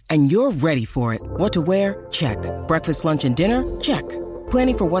is here, and you're ready for it. What to wear? Check. Breakfast, lunch, and dinner? Check.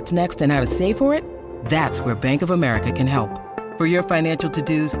 Planning for what's next and how to save for it? That's where Bank of America can help. For your financial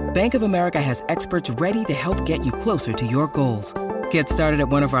to-dos, Bank of America has experts ready to help get you closer to your goals. Get started at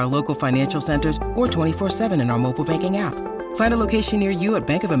one of our local financial centers or 24/7 in our mobile banking app. Find a location near you at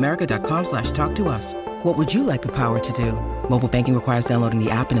bankofamerica.com/talktous. What would you like the power to do? Mobile banking requires downloading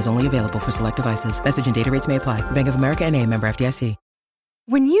the app and is only available for select devices. Message and data rates may apply. Bank of America NA, member FDIC.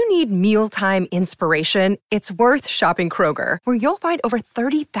 When you need mealtime inspiration, it's worth shopping Kroger, where you'll find over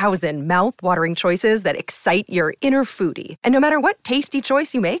 30,000 mouth-watering choices that excite your inner foodie. And no matter what tasty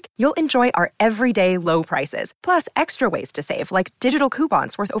choice you make, you'll enjoy our everyday low prices, plus extra ways to save, like digital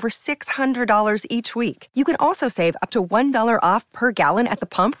coupons worth over $600 each week. You can also save up to $1 off per gallon at the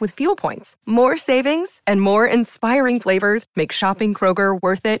pump with fuel points. More savings and more inspiring flavors make shopping Kroger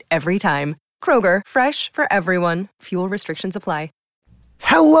worth it every time. Kroger, fresh for everyone. Fuel restrictions apply.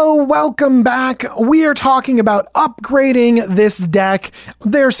 Hello, welcome back. We are talking about upgrading this deck.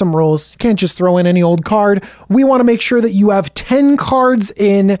 There's some rules. You can't just throw in any old card. We want to make sure that you have 10 cards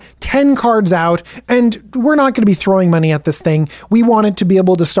in, 10 cards out, and we're not going to be throwing money at this thing. We want it to be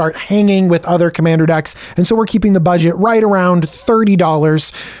able to start hanging with other commander decks, and so we're keeping the budget right around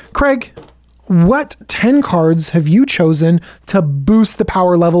 $30. Craig, what 10 cards have you chosen to boost the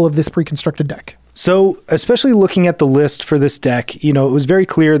power level of this pre-constructed deck? So, especially looking at the list for this deck, it was very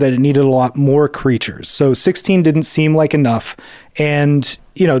clear that it needed a lot more creatures. So 16 didn't seem like enough. And,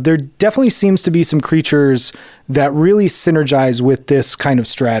 there definitely seems to be some creatures that really synergize with this kind of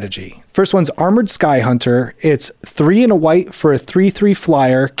strategy. First one's Armored Sky Hunter. It's 3 and a white for a 3/3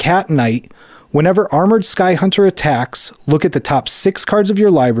 flyer, Cat Knight. Whenever Armored Sky Hunter attacks, look at the top 6 cards of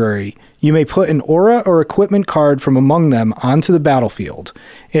your library. You may put an aura or equipment card from among them onto the battlefield.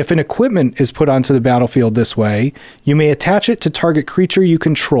 If an equipment is put onto the battlefield this way, you may attach it to target creature you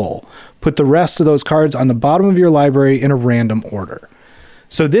control. Put the rest of those cards on the bottom of your library in a random order.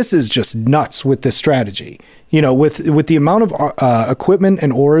 So this is just nuts with this strategy. With the amount of equipment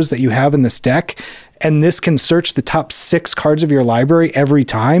and auras that you have in this deck, and this can search the top 6 cards of your library every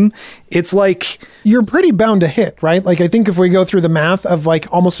time, it's like... You're pretty bound to hit, right? Like, I think if we go through the math of like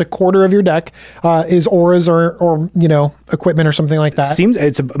almost a quarter of your deck is auras or equipment or something like that.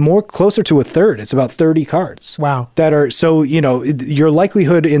 It's more closer to a third. It's about 30 cards. Wow. That are, so, your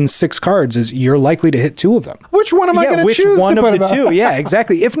likelihood in 6 cards is you're likely to hit 2 of them. Which one am I going to choose one to of put the 2? Yeah,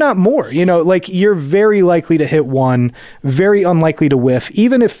 exactly. If not more, you're very likely to hit 1, very unlikely to whiff.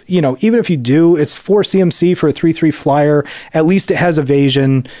 Even if you do, it's 4 CMC for a 3/3 flyer. At least it has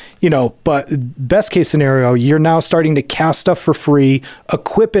evasion, but best case scenario, you're now starting to cast stuff for free,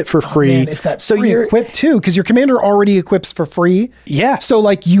 equip it for free. Man, it's that free equip too, because your commander already equips for free. Yeah. So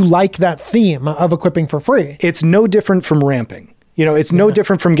you like that theme of equipping for free. It's no different from ramping. It's no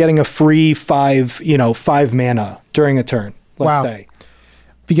different from getting a free 5 mana during a turn, let's say.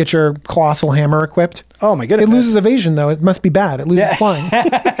 you get your colossal hammer equipped. Oh my goodness. It loses evasion though. It must be bad. It loses flying.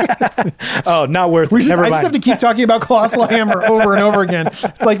 Oh, not worth it. Never I mind. just have to keep talking about colossal hammer over and over again.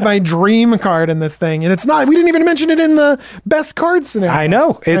 It's like my dream card in this thing. And it's not, we didn't even mention it in the best card scenario. I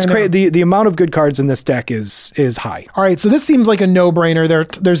know. It's great. The amount of good cards in this deck is high. All right. So this seems like a no-brainer.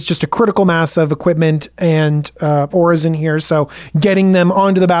 There's just a critical mass of equipment and auras in here. So getting them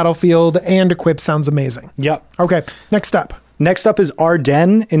onto the battlefield and equipped sounds amazing. Yep. Okay. Next up. Next up is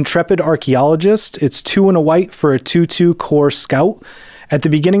Ardennes, Intrepid Archaeologist. It's 2 and a white for a 2/2 core scout. At the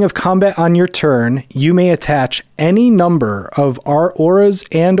beginning of combat on your turn, you may attach any number of our auras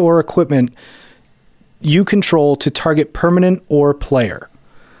and or equipment you control to target permanent or player.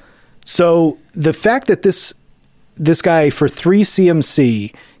 So the fact that this guy for 3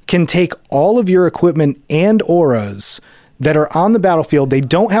 CMC can take all of your equipment and auras that are on the battlefield, they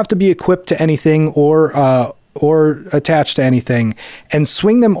don't have to be equipped to anything or attached to anything, and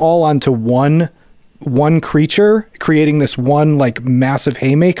swing them all onto one creature, creating this one like massive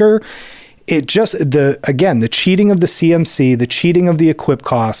haymaker. It just the cheating of the CMC, the cheating of the equip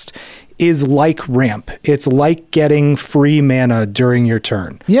cost is like ramp. It's like getting free mana during your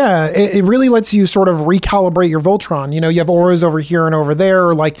turn. Yeah, it really lets you sort of recalibrate your Voltron. You know, you have auras over here and over there,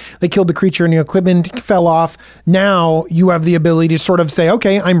 or like they killed the creature and the equipment fell off. Now you have the ability to sort of say,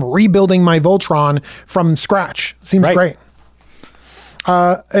 okay, I'm rebuilding my Voltron from scratch. Seems great.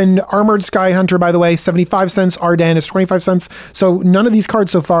 And Armored Sky Hunter, by the way, 75 cents. Ardennes is 25 cents. So none of these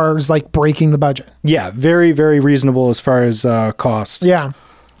cards so far is like breaking the budget. Yeah, very, very reasonable as far as cost. Yeah.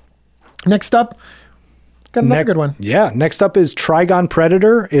 Next up, got another good one. Yeah, next up is Trigon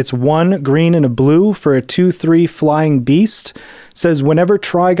Predator. It's 1 green and a blue for a 2/3 flying beast. Says whenever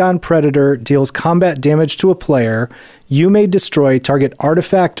Trigon Predator deals combat damage to a player, you may destroy target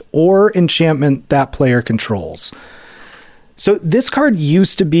artifact or enchantment that player controls. So this card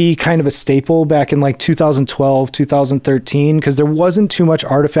used to be kind of a staple back in like 2012, 2013, because there wasn't too much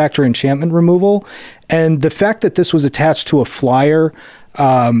artifact or enchantment removal. And the fact that this was attached to a flyer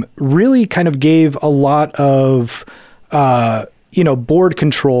really kind of gave a lot of, board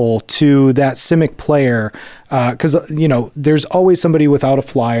control to that Simic player. Because, there's always somebody without a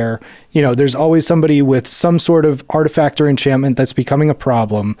flyer. There's always somebody with some sort of artifact or enchantment that's becoming a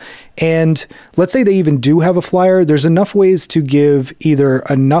problem. And let's say they even do have a flyer. There's enough ways to give either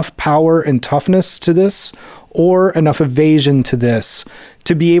enough power and toughness to this or enough evasion to this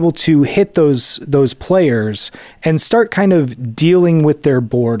to be able to hit those players and start kind of dealing with their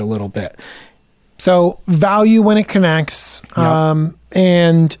board a little bit. So value when it connects, Yep.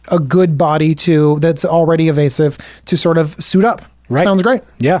 and a good body too that's already evasive to sort of suit up. Right. Sounds great.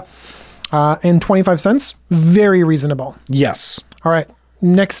 Yeah. And 25 cents, very reasonable. Yes. All right.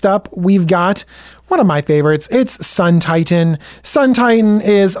 Next up, we've got one of my favorites. It's Sun Titan. Sun Titan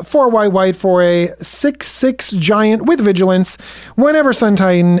is 4 white for a 6/6 giant with vigilance. Whenever Sun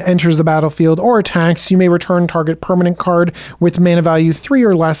Titan enters the battlefield or attacks, you may return target permanent card with mana value 3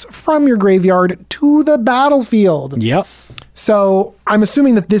 or less from your graveyard to the battlefield. Yep. So I'm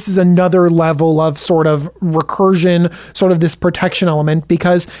assuming that this is another level of sort of recursion, sort of this protection element,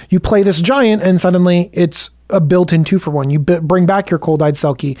 because you play this giant and suddenly it's a built-in 2-for-1. You bring back your Cold-Eyed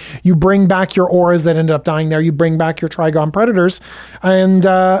Selkie. You bring back your auras that ended up dying there. You bring back your Trigon Predators. And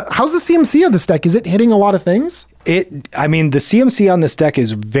how's the CMC of this deck? Is it hitting a lot of things? The CMC on this deck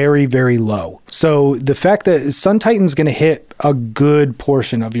is very, very low. So the fact that Sun Titan's going to hit a good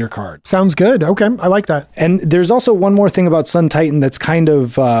portion of your card. Sounds good. Okay. I like that. And there's also one more thing about Sun Titan that's kind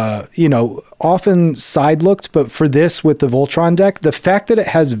of, often side-looked, but for this with the Voltron deck, the fact that it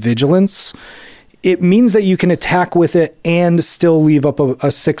has vigilance, it means that you can attack with it and still leave up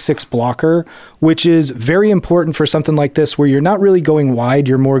a 6/6 blocker, which is very important for something like this where you're not really going wide,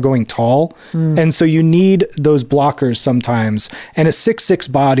 you're more going tall. And so you need those blockers sometimes. And a 6/6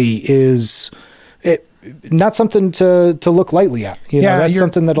 body is not something to look lightly at. That's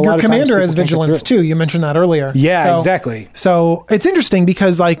something that a lot of times your commander has people can't get vigilance through. too. You mentioned that earlier. Yeah, exactly. So it's interesting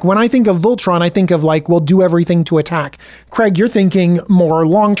because like when I think of Voltron, I think of like, we'll do everything to attack. Craig, you're thinking more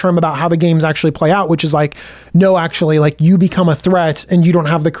long-term about how the games actually play out, which is like, no, actually like you become a threat and you don't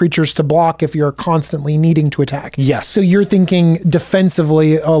have the creatures to block if you're constantly needing to attack. Yes. So you're thinking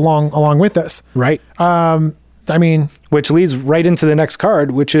defensively along with this. Right. Which leads right into the next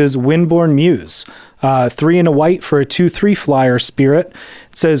card, which is Windborn Muse. 3 and a white for a 2/3 flyer spirit.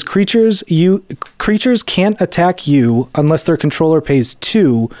 It says creatures can't attack you unless their controller pays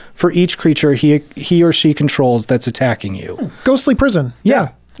 2 for each creature he or she controls that's attacking you. Ghostly Prison. Yeah.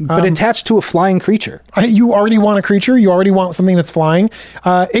 But attached to a flying creature. You already want a creature. You already want something that's flying.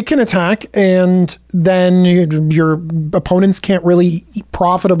 It can attack, and then your opponents can't really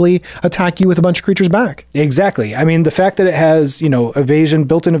profitably attack you with a bunch of creatures back. Exactly. I mean, the fact that it has, evasion,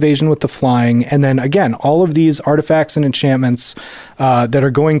 built-in evasion with the flying, and then again, all of these artifacts and enchantments that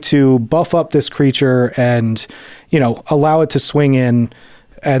are going to buff up this creature and, allow it to swing in.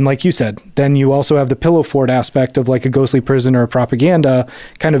 And like you said, then you also have the pillow fort aspect of like a ghostly prison or a propaganda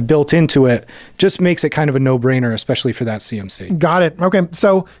kind of built into it. Just makes it kind of a no-brainer, especially for that CMC. Got it. Okay.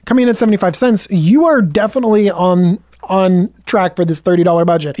 So coming in at 75 cents, you are definitely on track for this $30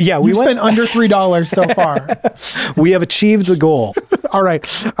 budget. Yeah. You spent under $3 so far. We have achieved the goal. All right.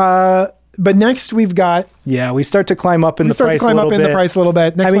 But next we've got... Yeah, we start to climb up in the price a little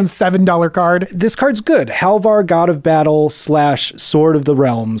bit. Next one's $7 card. This card's good. Halvar, God of Battle / Sword of the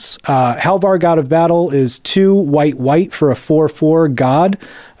Realms. Halvar, God of Battle is 2 white for a 4/4 god.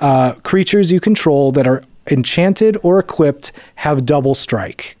 Creatures you control that are enchanted or equipped have double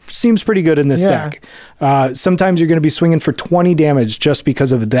strike. Seems pretty good in this deck. Sometimes you're going to be swinging for 20 damage just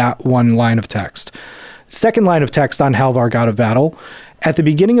because of that one line of text. Second line of text on Halvar, God of Battle. At the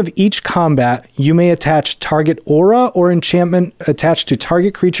beginning of each combat, you may attach target aura or enchantment attached to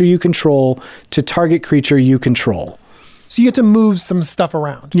target creature you control to target creature you control. So you get to move some stuff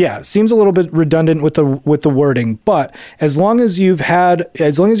around. Yeah, seems a little bit redundant with the wording, but as long as you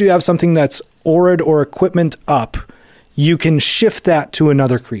have something that's aura'd or equipment up, you can shift that to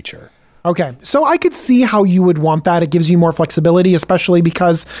another creature. Okay, so I could see how you would want that. It gives you more flexibility, especially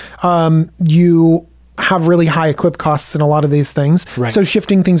because you have really high equip costs in a lot of these things. Right. So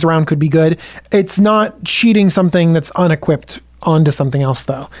shifting things around could be good. It's not cheating something that's unequipped onto something else,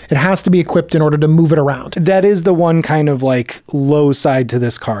 though. It has to be equipped in order to move it around. That is the one kind of like low side to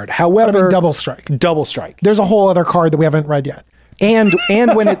this card. However, double strike. Double strike. There's a whole other card that we haven't read yet. And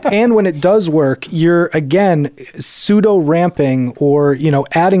when it does work, you're again pseudo ramping or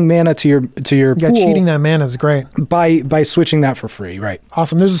adding mana to your pool. Cheating that mana is great by switching that for free, right?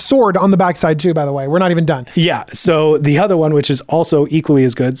 Awesome. There's a sword on the backside too, by the way. We're not even done. Yeah. So the other one, which is also equally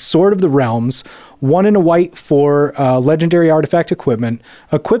as good, Sword of the Realms, 1 and a white for legendary artifact equipment.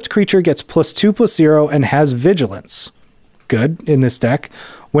 Equipped creature gets +2/+0 and has vigilance. Good in this deck.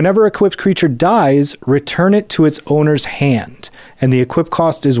 Whenever equipped creature dies, return it to its owner's hand, and the equip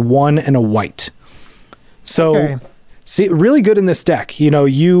cost is 1 and a white. So, see, really good in this deck. You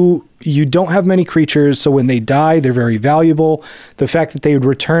don't have many creatures, so when they die, they're very valuable. The fact that they would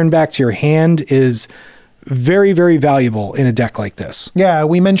return back to your hand is very, very valuable in a deck like this. Yeah,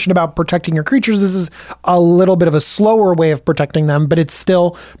 we mentioned about protecting your creatures. This is a little bit of a slower way of protecting them, but it's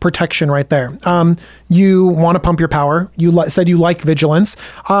still protection right there. You want to pump your power. You said you like vigilance.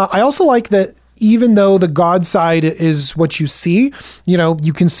 I also like that even though the god side is what you see,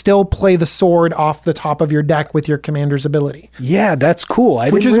 you can still play the sword off the top of your deck with your commander's ability. Yeah, that's cool.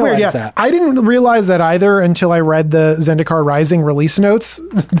 Which is weird. Yeah, that. I didn't realize that either until I read the Zendikar Rising release notes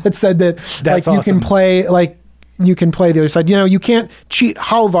that said that that's awesome. You can play the other side. You can't cheat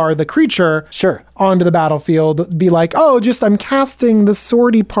Halvar, the creature, onto the battlefield. Be like, I'm casting the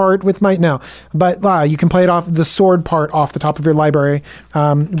swordy part with might now. But you can play it off the sword part off the top of your library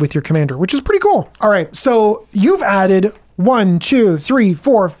with your commander, which is pretty cool. All right, so you've added 1, 2, 3,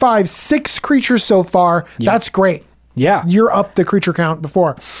 4, 5, 6 creatures so far. Yep. That's great. Yeah. You're up the creature count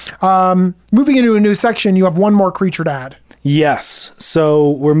before. Moving into a new section, you have 1 more creature to add. Yes. So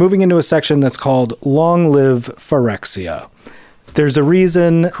we're moving into a section that's called Long Live Phyrexia. There's a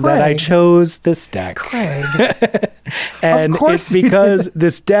reason that I chose this deck. Craig. And it's because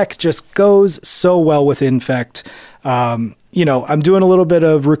this deck just goes so well with Infect. I'm doing a little bit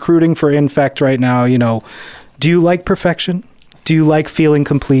of recruiting for Infect right now. Do you like perfection? Do you like feeling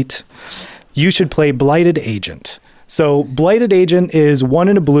complete? You should play Blighted Agent. So Blighted Agent is 1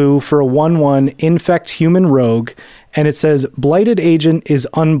 and a blue for a 1/1 Infect Human Rogue, and it says Blighted Agent is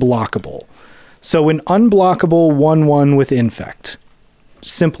unblockable. So an unblockable 1/1 with Infect.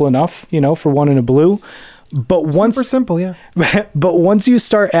 Simple enough, for 1 and a blue. But super simple, yeah. But once you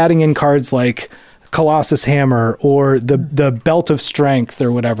start adding in cards like Colossus Hammer or the Belt of Strength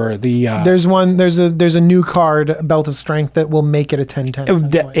or whatever, there's a new card, Belt of Strength, that will make it a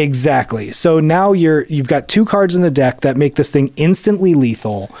 10/10. Exactly. So now you've got 2 cards in the deck that make this thing instantly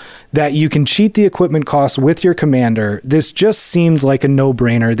lethal, that you can cheat the equipment cost with your commander. This just seemed like a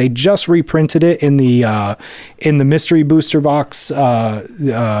no-brainer. They just reprinted it in the mystery booster box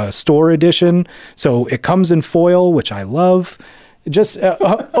store edition. So it comes in foil, which I love. Just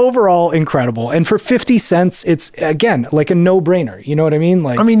overall incredible. And for 50 cents, it's, again, like a no-brainer. You know what I mean?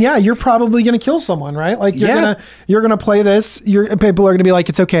 Like, I mean, yeah, you're probably going to kill someone, right? Like you're gonna play this. People are going to be like,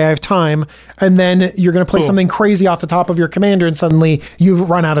 it's okay, I have time. And then you're going to play something crazy off the top of your commander, and suddenly you've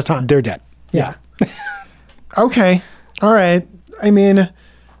run out of time. They're dead. Yeah. Okay. All right. I mean,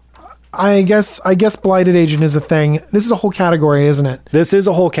 I guess Blighted Agent is a thing. This is a whole category, isn't it? This is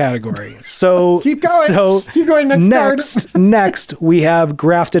a whole category. So keep going. Keep going. Next, we have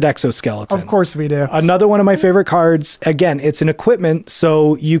Grafted Exoskeleton. Of course we do. Another one of my favorite cards. Again, it's an equipment,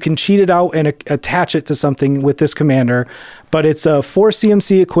 so you can cheat it out and attach it to something with this commander. But it's a 4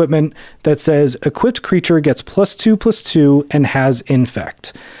 CMC equipment that says equipped creature gets +2/+2 and has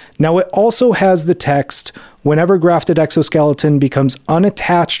infect. Now, it also has the text, whenever Grafted Exoskeleton becomes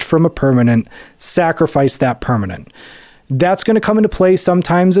unattached from a permanent, sacrifice that permanent. That's going to come into play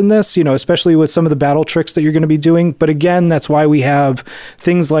sometimes in this, especially with some of the battle tricks that you're going to be doing. But again, that's why we have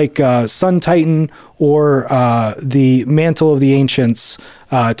things like Sun Titan or the Mantle of the Ancients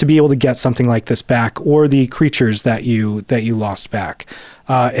to be able to get something like this back, or the creatures that you lost back.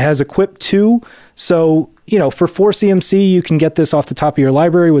 It has Equip 2, so for 4 CMC, you can get this off the top of your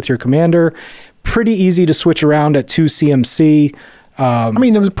library with your commander. Pretty easy to switch around at 2 CMC. I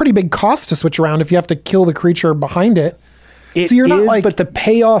mean, it was a pretty big cost to switch around if you have to kill the creature behind it. So you're not but the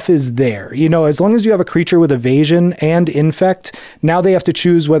payoff is there. As long as you have a creature with evasion and infect, now they have to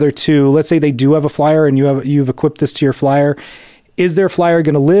choose whether to, let's say they do have a flyer and you've equipped this to your flyer. Is their flyer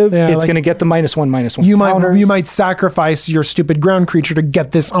going to live? Yeah, it's going to get the -1/-1 counters. You might sacrifice your stupid ground creature to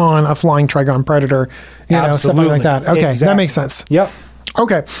get this on a flying Trigon Predator. Something like that. Okay, exactly. That makes sense. Yep.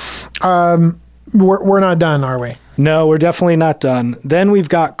 Okay. We're not done, are we? No, we're definitely not done. Then we've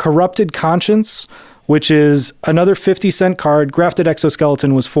got Corrupted Conscience, which is another 50-cent card. Grafted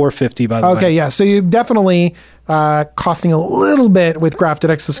Exoskeleton was $4.50, by the way. Okay, yeah. So you definitely costing a little bit with Grafted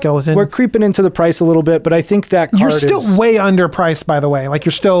Exoskeleton. We're creeping into the price a little bit, but I think that card you're still way underpriced, by the way. Like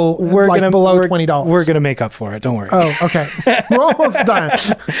you're still below $20. We're going to make up for it. Don't worry. Oh, okay. We're almost done.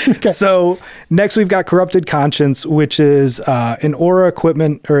 Okay. So next we've got Corrupted Conscience, which is an aura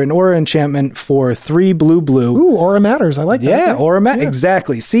equipment or an aura enchantment for 3 blue. Ooh, aura matters. I like that. Yeah, aura matters. Yeah.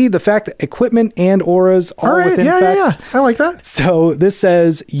 Exactly. See, the fact that equipment and auras all with infect. Yeah. I like that. So this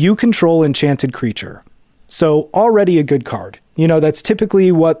says you control enchanted creature. So already a good card. That's typically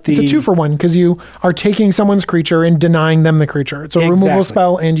what It's a 2-for-1 because you are taking someone's creature and denying them the creature. It's a removal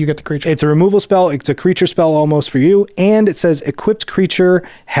spell and you get the creature. It's a removal spell. It's a creature spell almost for you. And it says equipped creature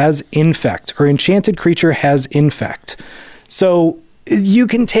has infect, or enchanted creature has infect. So you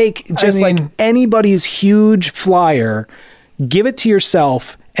can take like anybody's huge flyer, give it to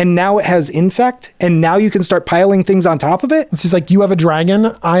yourself, and now it has infect, and now you can start piling things on top of it. It's just like, you have a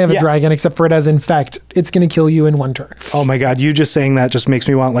dragon, I have a dragon, except for it has infect. It's going to kill you in 1 turn. Oh my God, you just saying that just makes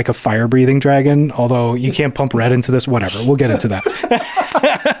me want like a fire-breathing dragon, although you can't pump red into this. Whatever, we'll get into that.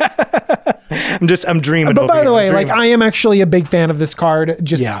 I'm dreaming. But by the way, I am actually a big fan of this card,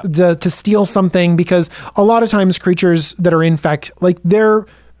 just to steal something, because a lot of times creatures that are infect,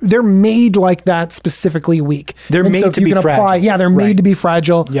 they're made like that specifically weak. They're made to be fragile. They're made to be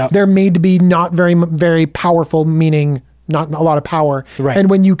fragile. Yep. They're made to be not very, very powerful, meaning not a lot of power. Right. And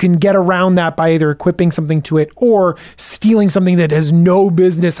when you can get around that by either equipping something to it or stealing something that has no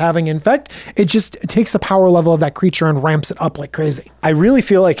business having infect, it takes the power level of that creature and ramps it up like crazy. I really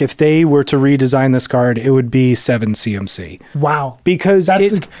feel like if they were to redesign this card, it would be 7 CMC. Wow. Because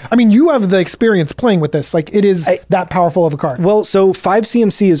you have the experience playing with this. Like, it is that powerful of a card. Well, so 5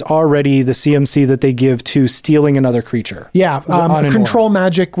 CMC is already the CMC that they give to stealing another creature. Yeah. Control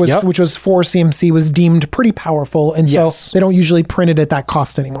Magic, which was 4 CMC, was deemed pretty powerful. And so they don't usually print it at that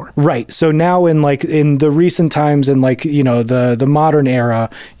cost anymore. Right. So now in the recent times, in the modern era,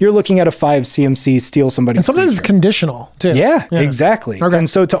 you're looking at a 5 CMC steal somebody. And sometimes it's conditional too. Yeah, exactly. Okay. And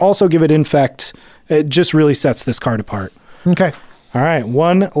so to also give it infect, it just really sets this card apart. Okay. All right.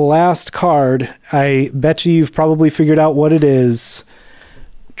 One last card. I bet you've probably figured out what it is.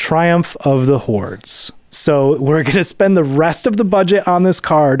 Triumph of the Hordes. So we're going to spend the rest of the budget on this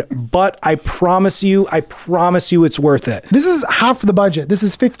card, but I promise you it's worth it. This is half the budget. This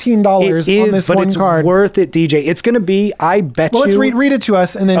is $15 on this one card. It's worth it, DJ. It's going to be, I bet you. Let's read it to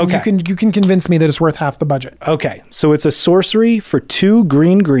us, and then you can convince me that it's worth half the budget. Okay. So it's a sorcery for 2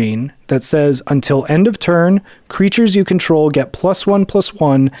 green that says, until end of turn, creatures you control get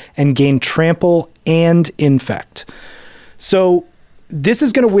 +1/+1 and gain trample and infect. So this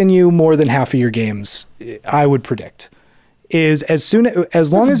is going to win you more than half of your games, I would predict. is as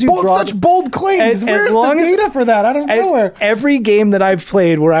long as you draw such bold claims. Where's the data for that? I don't know where. Every game that I've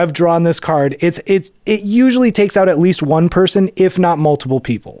played where I've drawn this card, it usually takes out at least one person, if not multiple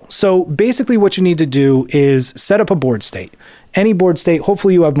people. So basically what you need to do is set up a board state. Any board state,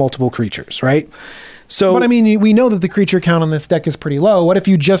 hopefully you have multiple creatures, right? So, but I mean, we know that the creature count on this deck is pretty low. What if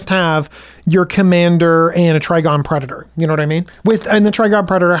you just have your commander and a Trigon Predator? You know what I mean? And the Trigon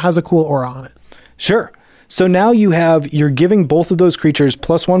Predator has a cool aura on it. Sure. So now you're giving both of those creatures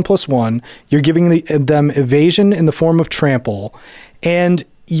 +1/+1. You're giving them evasion in the form of trample, and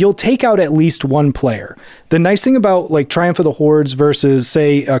you'll take out at least one player. The nice thing about like Triumph of the Hordes versus,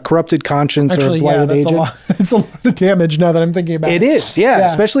 say, a Corrupted Conscience or a Blighted Agent. It's a lot of damage now that I'm thinking about it. It is, yeah.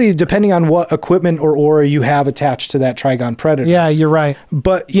 Especially depending on what equipment or aura you have attached to that Trigon Predator. Yeah, you're right.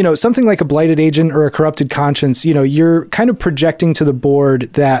 But, something like a Blighted Agent or a Corrupted Conscience, you're kind of projecting to the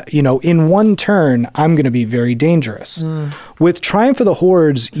board that, in one turn, I'm going to be very dangerous. With Triumph of the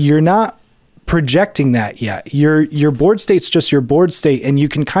Hordes, you're not projecting that yet. Your board state's just your board state, and you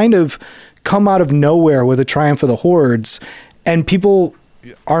can kind of come out of nowhere with a Triumph of the Hordes, and people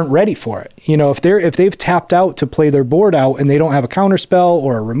aren't ready for it. If they've tapped out to play their board out and they don't have a counterspell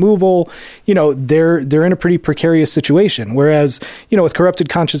or a removal, they're in a pretty precarious situation. Whereas, with Corrupted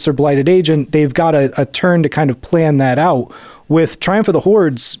Conscience or Blighted Agent, they've got a turn to kind of plan that out. With Triumph of the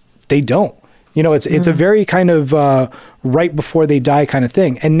Hordes, they don't. It's a very kind of right before they die kind of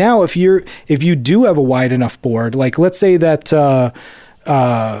thing. And now if you do have a wide enough board, like let's say that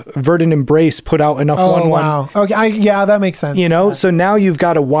Verdant Embrace put out enough 1/1. Wow. Okay, that makes sense. So now you've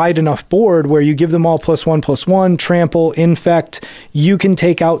got a wide enough board where you give them all +1/+1, trample, infect. You can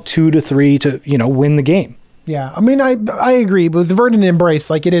take out 2 to 3 to win the game. Yeah, I mean, I agree, but with the Verdant Embrace,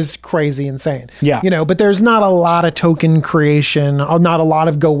 like, it is crazy insane. Yeah. But there's not a lot of token creation, not a lot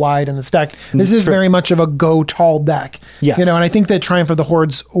of go wide in this deck. This is very much of a go tall deck. Yes. And I think that Triumph of the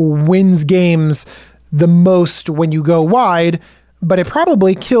Hordes wins games the most when you go wide, but it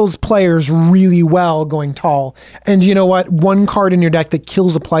probably kills players really well going tall. And you know what? One card in your deck that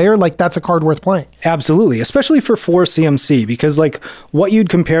kills a player, like, that's a card worth playing. Absolutely, especially for 4 CMC, because like what you'd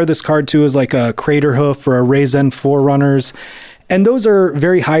compare this card to is like a Crater Hoof or a Raizen Forerunners. And those are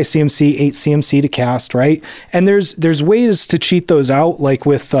very high CMC, 8 CMC to cast, right? And there's ways to cheat those out, like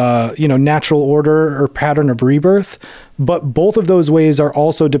with Natural Order or Pattern of Rebirth. But both of those ways are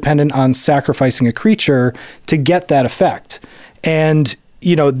also dependent on sacrificing a creature to get that effect. And,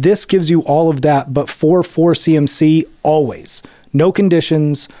 this gives you all of that, but for 4 CMC, always. No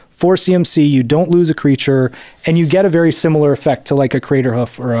conditions, 4 CMC, you don't lose a creature, and you get a very similar effect to like a Crater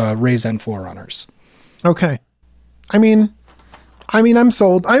Hoof or a Raizen Forerunners. Okay. I mean, I'm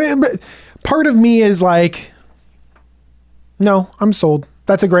sold. But part of me is like, no, I'm sold.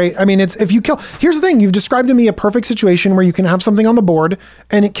 That's here's the thing, you've described to me a perfect situation where you can have something on the board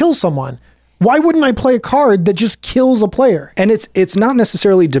and it kills someone. Why wouldn't I play a card that just kills a player? And it's not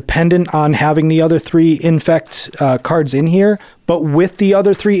necessarily dependent on having the other 3 infect cards in here, but with the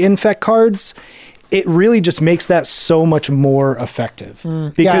other 3 infect cards, it really just makes that so much more effective.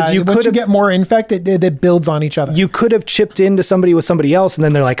 Because once you get more infect, it builds on each other. You could have chipped into somebody with somebody else, and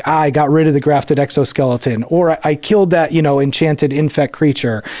then they're like, I got rid of the grafted exoskeleton, or I killed that enchanted infect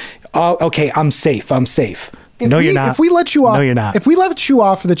creature. Okay, I'm safe. You're not. If we let you off, no, you're not. If we left you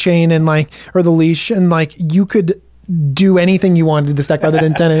off the chain and or the leach, and you could do anything you wanted to this deck other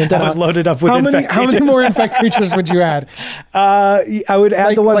than 10 and 10. I would load it up with infect creatures. How many more infect creatures would you add? I would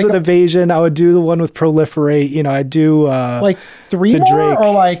add the ones with evasion. I would do the one with proliferate. I'd do 3 more Drake.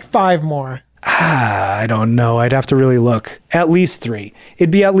 Or 5 more. I don't know. I'd have to really look. At least 3.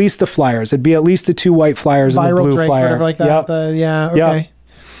 It'd be at least the flyers. It'd be at least the 2 white flyers and the blue Drake, flyer. Whatever like that. Yep. Okay.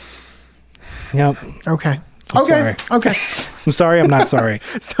 Yep. Okay. Sorry. Okay. I'm sorry. I'm not sorry.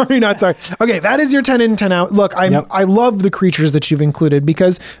 Sorry, not sorry. Okay, that is your 10 in, 10 out. Look, I love the creatures that you've included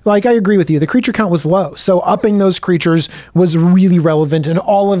because, I agree with you. The creature count was low. So upping those creatures was really relevant, and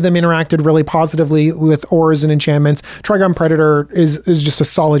all of them interacted really positively with auras and enchantments. Trigon Predator is just a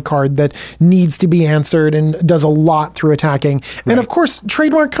solid card that needs to be answered and does a lot through attacking. Right. And of course,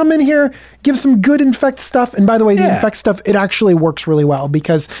 Trademark, come in here, give some good infect stuff. And by the way, the infect stuff, it actually works really well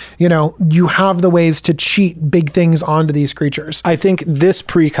because, you have the ways to cheat big things onto these creatures. I think this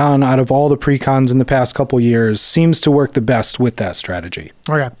precon, out of all the precons in the past couple years, seems to work the best with that strategy.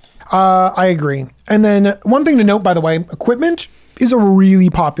 Okay. I agree. And then one thing to note, by the way, equipment is a really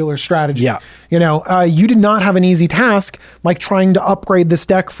popular strategy. Yeah. You know, you did not have an easy task like trying to upgrade this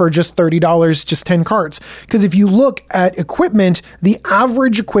deck for just $30, just 10 cards. Because if you look at equipment, the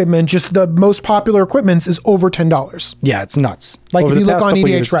average equipment, just the most popular equipments, is over $10. Yeah, it's nuts. Like Over if you the look past on couple EDH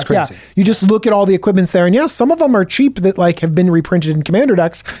years, Rec, it's crazy. you just look at all the equipments there, and yes, some of them are cheap that like have been reprinted in Commander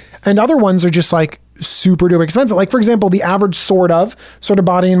decks, and other ones are just like super duper expensive. Like for example, the average sort of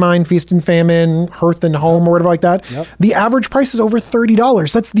Body and Mind, Feast and Famine, Hearth and Home, or whatever like that. Yep. The average price is over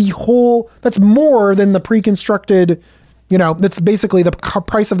 $30. That's more than the pre-constructed. You know, that's basically the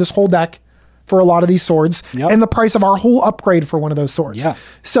price of this whole deck for a lot of these swords, and the price of our whole upgrade for one of those swords. Yeah.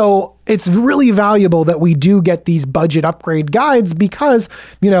 So it's really valuable that we do get these budget upgrade guides because,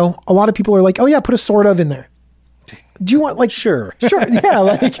 you know, a lot of people are like, oh yeah, put a sort of in there. Do you want like Sure. Yeah,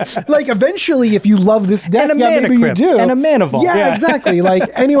 like eventually, if you love this deck, And a yeah, mana maybe crypt, you do, and a mana vault. Yeah, exactly. Like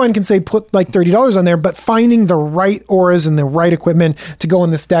anyone can say put like $30 on there, but finding the right auras and the right equipment to go in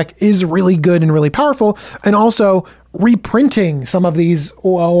this deck is really good and really powerful. And also reprinting some of these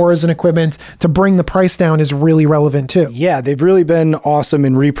auras and equipment to bring the price down is really relevant too. Yeah, they've really been awesome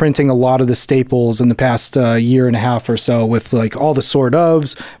in reprinting a lot of the staples in the past year and a half or so with like all the Sword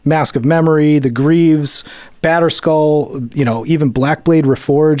ofs, Mask of Memory, the Greaves, Batterskull, you know, even Blackblade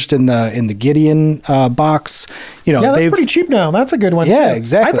Reforged in the Gideon box. You know, Yeah, that's pretty cheap now. That's a good one. Yeah, too.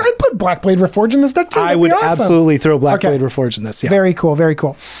 exactly. I'd put Blackblade Reforged in this deck too. I That'd would be awesome. absolutely throw Blackblade Okay. Reforged in this. Yeah. Very cool. Very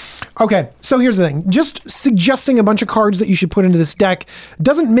cool. Okay, so here's the thing. Just suggesting a bunch of cards that you should put into this deck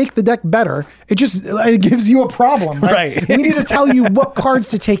doesn't make the deck better. It just gives you a problem, right? Right. We need to tell you what cards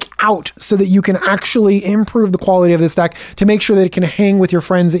to take out so that you can actually improve the quality of this deck to make sure that it can hang with your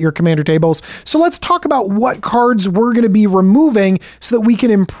friends at your commander tables. So let's talk about what cards we're going to be removing so that we can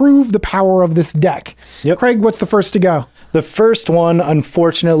improve the power of this deck. Yep. Craig, what's the first to go? The first one,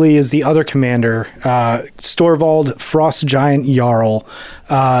 unfortunately, is the other commander, Storvald Frost Giant Jarl.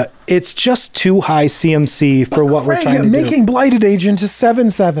 It's just too high CMC for what we're trying to do. Making Blighted Agent to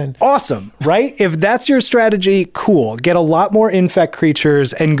 7/7. Awesome, right? If that's your strategy, cool. Get a lot more infect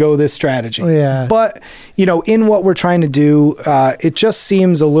creatures and go this strategy. Yeah. But, you know, in what we're trying to do, it just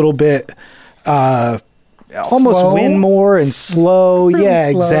seems a little bit... almost Slow? win more and slow. Really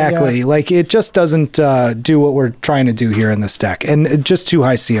Yeah, slow, exactly. yeah. Like it just doesn't do what we're trying to do here in this deck, and just too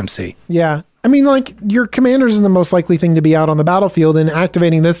high CMC. Yeah. I mean, like, your commanders is the most likely thing to be out on the battlefield, and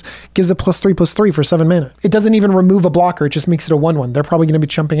activating this gives it +3/+3 for 7 mana. It doesn't even remove a blocker, it just makes it a 1/1. They're probably going to be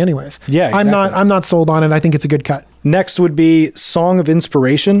chumping anyways. Yeah, exactly. I'm not sold on it. I think it's a good cut. Next would be Song of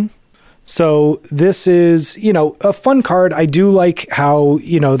Inspiration. So this is, you know, a fun card. I do like how,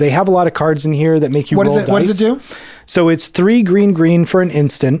 you know, they have a lot of cards in here that make you roll dice. What does it do? So it's 3 green for an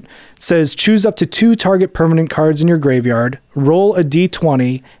instant. It says choose up to 2 target permanent cards in your graveyard, roll a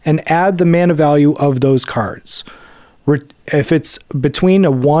d20, and add the mana value of those cards. If it's between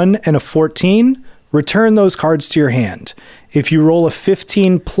a 1 and a 14, return those cards to your hand. If you roll a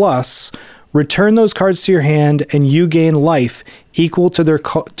 15 plus, return those cards to your hand and you gain life equal to their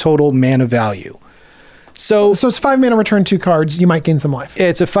total mana value. So it's 5 mana, return 2 cards. You might gain some life.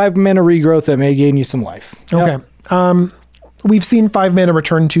 It's a 5 mana regrowth that may gain you some life. Okay. Yep. We've seen 5 mana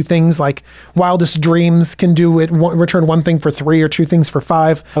return 2 things, like Wildest Dreams can do it. Return 1 thing for 3 or 2 things for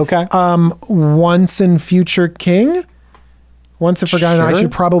 5. Okay. Once in Future King. Once I've forgotten, I Sure.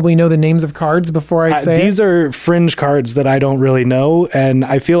 should probably know the names of cards before I say these are fringe cards that I don't really know, and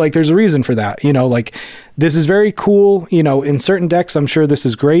I feel like there's a reason for that. You know, like this is very cool. You know, in certain decks, I'm sure this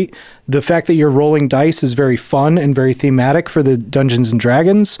is great. The fact that you're rolling dice is very fun and very thematic for the Dungeons and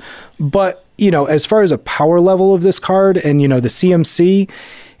Dragons. But, you know, as far as a power level of this card and, you know, the CMC,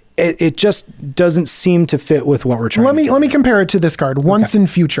 it just doesn't seem to fit with what we're trying to do. Let me compare it to this card. Once in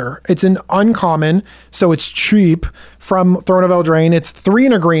Future. It's an uncommon, so it's cheap, from Throne of Eldraine. It's 3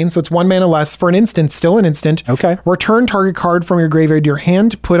 and a green, so it's 1 mana less for an instant, still an instant. Okay. Return target card from your graveyard to your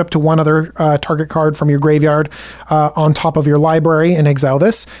hand, put up to 1 other target card from your graveyard on top of your library and exile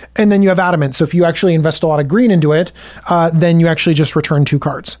this. And then you have Adamant. So if you actually invest a lot of green into it, then you actually just return 2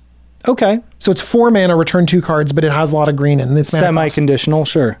 cards. Okay. So it's 4 mana, return 2 cards, but it has a lot of green in this mana cost. Semi-conditional,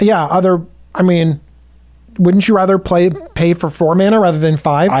 sure. Yeah, wouldn't you rather pay for 4 mana rather than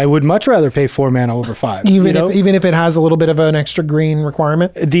 5? I would much rather pay 4 mana over 5. Even if it has a little bit of an extra green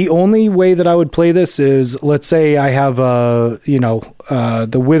requirement? The only way that I would play this is, let's say I have the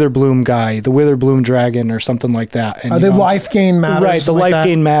Witherbloom guy, the Witherbloom dragon or something like that. And, the life gain matters. Right, the life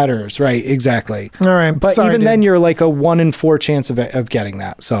gain matters. Right, exactly. All right. But sorry, even dude. then, you're like a 1 in 4 chance of getting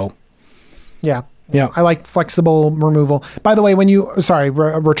that. So, Yeah. Yeah. I like flexible removal. By the way, when you,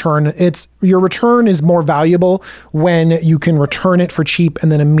 return, your return is more valuable when you can return it for cheap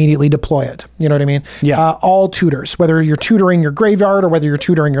and then immediately deploy it. You know what I mean? Yeah. All tutors, whether you're tutoring your graveyard or whether you're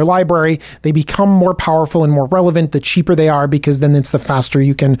tutoring your library, they become more powerful and more relevant the cheaper they are, because then it's the faster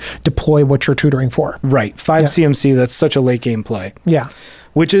you can deploy what you're tutoring for. Right. 5 CMC, that's such a late game play. Yeah.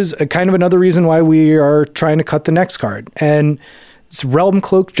 Which is a kind of another reason why we are trying to cut the next card. And it's Realm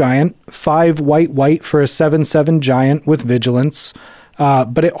Cloak Giant, 5 white for a 7/7 giant with vigilance.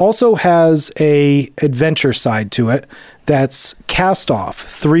 But it also has a adventure side to it that's cast off,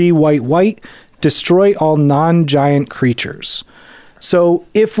 3 white, destroy all non-giant creatures. So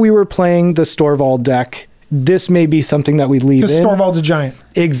if we were playing the Storvald deck, this may be something that we leave in. Because Storvald's a giant.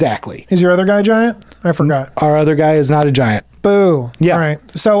 Exactly. Is your other guy a giant? I forgot. Our other guy is not a giant. Boo. Yeah. All right.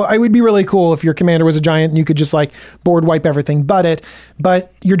 So it would be really cool if your commander was a giant and you could just like board wipe everything but it.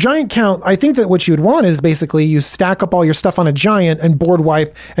 But your giant count, I think that what you would want is basically you stack up all your stuff on a giant and board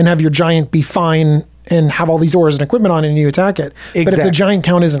wipe and have your giant be fine and have all these ores and equipment on it and you attack it. Exactly. But if the giant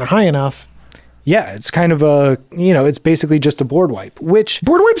count isn't high enough. Yeah, it's kind of it's basically just a board wipe, which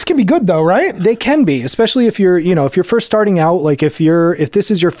board wipes can be good though, right? They can be, especially if you're first starting out, like if this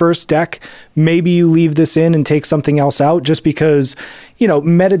is your first deck, maybe you leave this in and take something else out just because,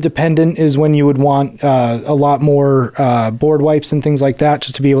 meta dependent is when you would want a lot more board wipes and things like that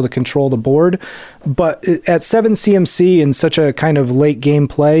just to be able to control the board. But at 7 CMC in such a kind of late game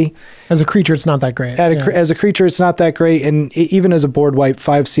play, as a creature, it's not that great. As a creature, it's not that great. And even as a board wipe,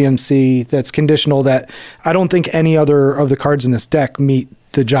 5 CMC, that's conditional, that I don't think any other of the cards in this deck meet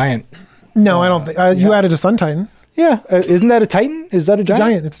the giant. No, I don't think. You added a Sun Titan. Yeah. Isn't that a Titan? Is that a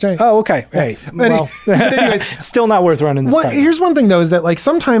giant? It's giant. Oh, okay. Yeah. Hey, well, but anyways, still not worth running this. Here's one thing though, is that like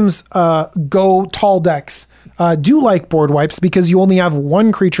sometimes go tall decks do like board wipes because you only have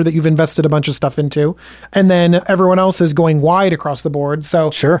one creature that you've invested a bunch of stuff into, and then everyone else is going wide across the board. So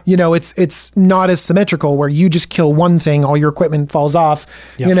sure, it's not as symmetrical where you just kill one thing, all your equipment falls off,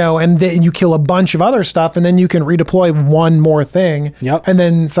 and then you kill a bunch of other stuff, and then you can redeploy one more thing, and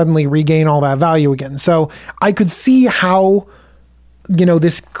then suddenly regain all that value again. So I could see how,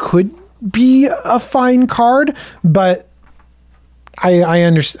 this could be a fine card, but I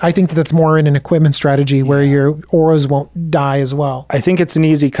understand. I think that's more in an equipment strategy where your auras won't die as well. I think it's an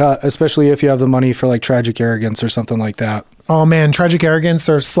easy cut, especially if you have the money for like Tragic Arrogance or something like that. Oh man, Tragic Arrogance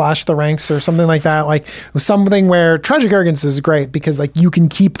or Slash the Ranks or something like that. Like something where Tragic Arrogance is great because like you can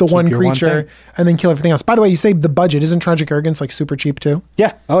keep the one creature and then kill everything else. By the way, you saved the budget. Isn't Tragic Arrogance like super cheap too?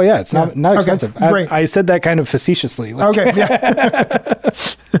 Yeah. Oh yeah, it's not expensive. Great. I said that kind of facetiously. Okay. Yeah.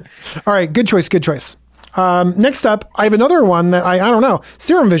 All right. Good choice. Next up, I have another one that I don't know.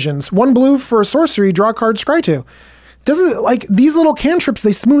 Serum Visions. 1 blue for a sorcery, draw a card, scry 2. Doesn't like these little cantrips,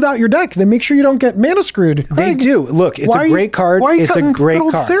 they smooth out your deck. They make sure you don't get mana screwed. They do. Look, it's a great card. It's a great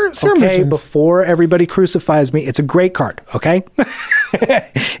card. Okay, before everybody crucifies me, it's a great card, okay?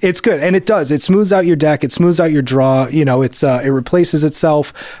 It's good. And it does. It smooths out your deck. It smooths out your draw. It replaces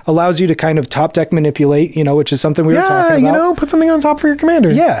itself, allows you to kind of top deck manipulate, which is something we were talking about. Put something on top for your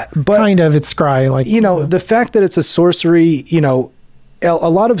commander. Yeah. But kind of, it's scry. Like, the fact that it's a sorcery, a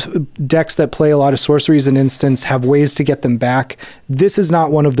lot of decks that play a lot of sorceries in instance have ways to get them back. This is not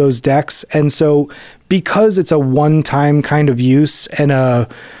one of those decks. And so because it's a one-time kind of use and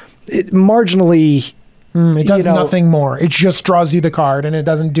marginally... it does nothing more. It just draws you the card and it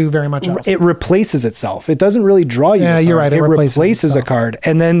doesn't do very much else. It replaces itself. It doesn't really draw you. Yeah, you're right. It replaces a card.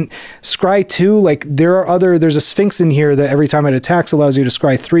 And then scry 2, like there's a Sphinx in here that every time it attacks allows you to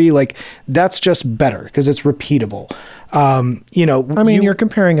scry 3. Like that's just better because it's repeatable. You're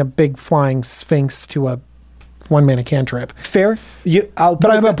comparing a big flying Sphinx to a 1-mana cantrip. Fair.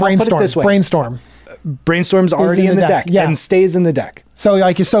 But Brainstorm. Brainstorm's already in the deck and stays in the deck.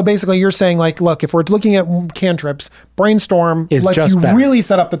 So basically you're saying like, look, if we're looking at cantrips, Brainstorm lets you better. Really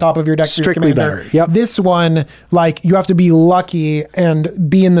set up the top of your deck. Strictly better. Yep. This one, like you have to be lucky and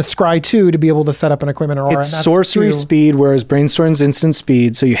be in the scry 2 to be able to set up an equipment aura. It's sorcery speed, whereas Brainstorm's instant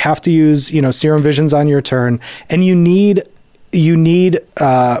speed. So you have to use, Serum Visions on your turn, and you need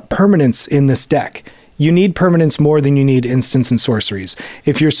permanence in this deck. You need permanence more than you need instants and sorceries.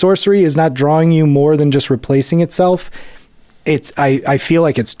 If your sorcery is not drawing you more than just replacing itself, I feel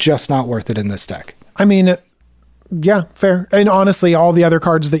like it's just not worth it in this deck. I mean, yeah, fair. And honestly, all the other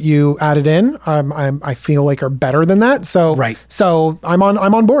cards that you added in, I feel like are better than that. So right. So I'm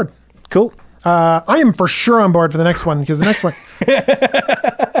on board. Cool. I am for sure on board for the next one because the next one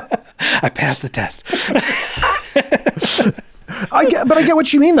I passed the test. I get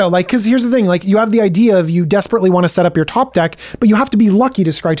what you mean though. Like, because here's the thing: like, you have the idea of you desperately want to set up your top deck, but you have to be lucky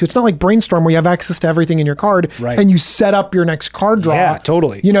to scry 2. It's not like Brainstorm where you have access to everything in your card, right, and you set up your next card draw. Yeah,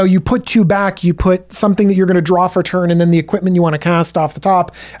 totally. You know, you put 2 back, you put something that you're going to draw for turn, and then the equipment you want to cast off the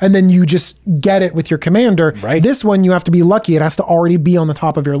top, and then you just get it with your commander. Right. This one, you have to be lucky; it has to already be on the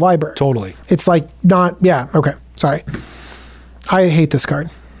top of your library. Totally. It's like not. Yeah. Okay. Sorry. I hate this card.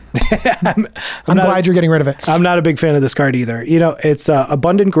 I'm glad you're getting rid of it. I'm not a big fan of this card either. You know, it's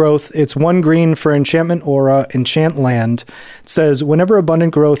Abundant Growth. It's 1 green for Enchantment Aura, Enchant Land. It says, whenever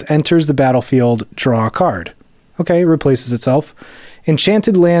Abundant Growth enters the battlefield, draw a card. Okay, it replaces itself.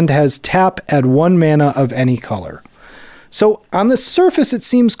 Enchanted Land has tap, add 1 mana of any color. So on the surface, it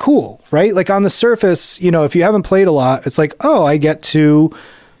seems cool, right? Like on the surface, you know, if you haven't played a lot, it's like, oh, I get to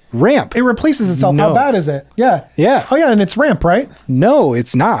ramp. It replaces itself. No. How bad is it? Yeah. Yeah. Oh, yeah, and it's ramp, right? No,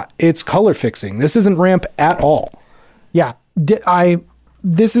 it's not. It's color fixing. This isn't ramp at all. Yeah.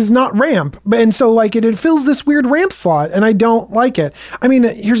 This is not ramp. And so, like, it fills this weird ramp slot, and I don't like it. I mean,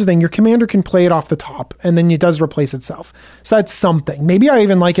 here's the thing. Your commander can play it off the top, and then it does replace itself. So that's something. Maybe I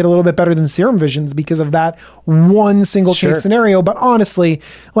even like it a little bit better than Serum Visions because of that one single case scenario. But honestly,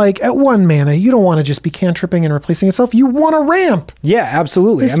 like, at 1 mana, you don't want to just be cantripping and replacing itself. You want a ramp. Yeah,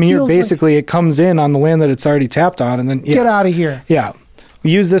 absolutely. This I mean, you're feels basically, it comes in on the land that it's already tapped on, and then... Yeah. Get out of here. Yeah.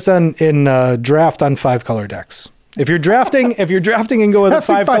 We use this in draft on 5-color decks. If you're drafting and go with a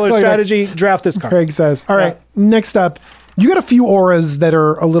 5-color strategy, draft this card. Craig says. All right, next up, you got a few auras that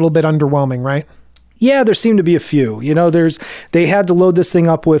are a little bit underwhelming, right? Yeah, there seem to be a few. You know, they had to load this thing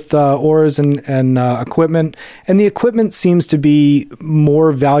up with auras and equipment, and the equipment seems to be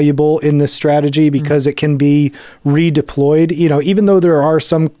more valuable in this strategy because it can be redeployed. You know, even though there are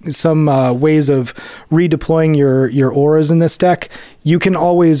some ways of redeploying your auras in this deck, you can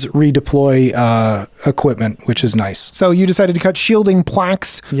always redeploy equipment, which is nice. So you decided to cut Shielding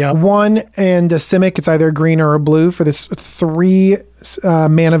Plaques, Yep. 1, and a Simic. It's either a green or a blue for this 3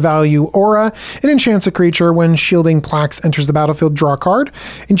 mana value aura. It enchants a creature. When Shielding Plaques enters the battlefield, draw a card.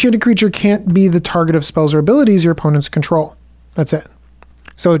 Enchanted creature can't be the target of spells or abilities your opponents control. That's it.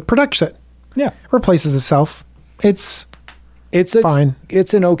 So it protects it. Yeah. Replaces itself. It's fine.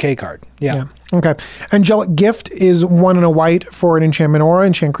 It's an okay card. Yeah. Okay. Angelic Gift is 1 and a white for an enchantment aura.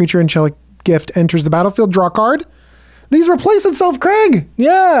 Enchant creature. Angelic Gift enters the battlefield. Draw a card. These replace itself, Craig.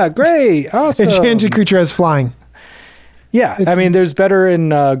 Yeah, great. Awesome. Enchanted creature has flying. Yeah. I mean, there's better in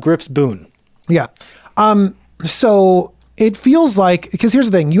Griff's Boon. Yeah. So it feels like, because here's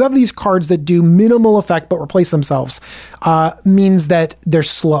the thing, you have these cards that do minimal effect but replace themselves, means that they're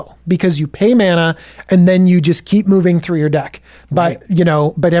slow because you pay mana and then you just keep moving through your deck. But,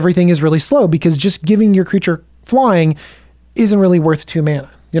 but everything is really slow because just giving your creature flying isn't really worth 2 mana.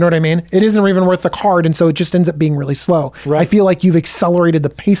 You know what I mean? It isn't even worth the card, and so it just ends up being really slow. Right. I feel like you've accelerated the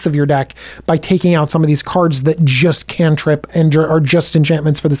pace of your deck by taking out some of these cards that just cantrip and are just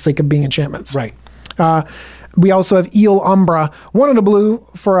enchantments for the sake of being enchantments. Right. We also have Eel Umbra, 1 and a blue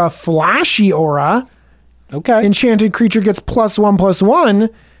for a flashy aura. Okay. Enchanted creature gets +1/+1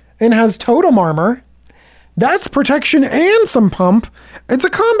 and has totem armor. That's protection and some pump. It's a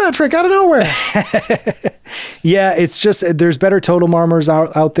combat trick out of nowhere. Yeah, it's just, there's better totem armors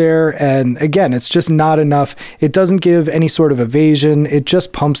out there. And again, it's just not enough. It doesn't give any sort of evasion. It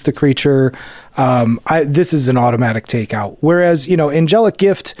just pumps the creature. This is an automatic takeout. Whereas, Angelic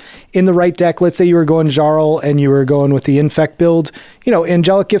Gift in the right deck, let's say you were going Jarl and you were going with the Infect build,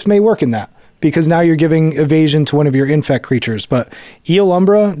 Angelic Gift may work in that, because now you're giving evasion to one of your infect creatures. But Eel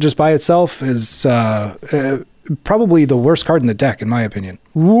Umbra, just by itself, is probably the worst card in the deck, in my opinion.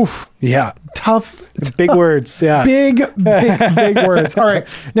 Woof. Yeah. Tough. Big words. Yeah. Big words. All right.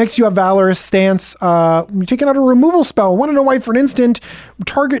 Next, you have Valorous Stance. You're taking out a removal spell. 1 and a white for an instant.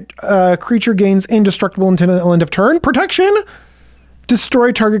 Target creature gains indestructible until the end of turn. Protection.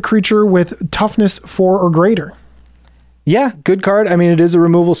 Destroy target creature with toughness 4 or greater. Yeah, good card. I mean, it is a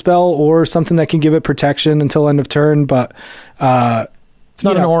removal spell or something that can give it protection until end of turn, but it's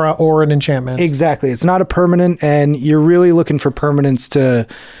not an aura or an enchantment. Exactly. It's not a permanent, and you're really looking for permanents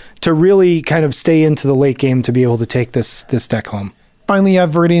to really kind of stay into the late game to be able to take this deck home. Finally, you have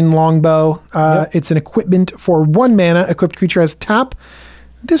Viridian Longbow. It's an equipment for 1 mana. Equipped creature has tap.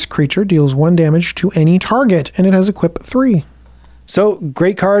 This creature deals 1 damage to any target, and it has equip 3. So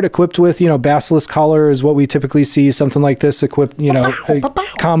great card equipped with, Basilisk Collar is what we typically see something like this equipped,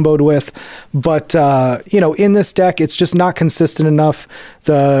 comboed with. But, in this deck, it's just not consistent enough.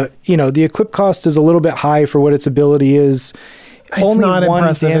 The equip cost is a little bit high for what its ability is. only not one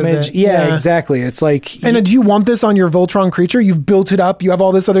impressive, is damage. it? Yeah, exactly. It's like, and do you want this on your Voltron creature? You've built it up. You have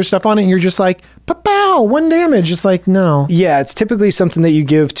all this other stuff on it, and you're just like, pow, 1 damage. It's like, no. yeah, it's typically something that you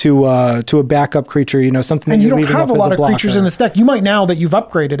give to a backup creature. Something that And you you're don't leaving have up a lot as of blocker. creatures in this deck. You might now that you've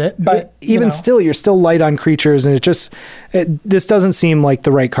upgraded it, but even still, you're still light on creatures, and this doesn't seem like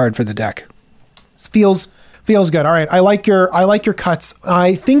the right card for the deck. Feels good. All right. I like your cuts.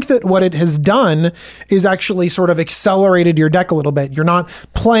 I think that what it has done is actually sort of accelerated your deck a little bit. You're not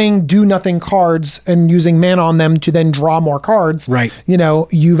playing do nothing cards and using mana on them to then draw more cards. Right.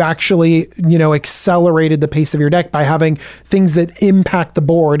 You've actually, accelerated the pace of your deck by having things that impact the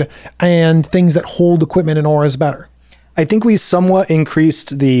board and things that hold equipment and auras better. I think we somewhat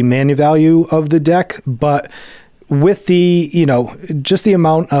increased the mana value of the deck, but with the, just the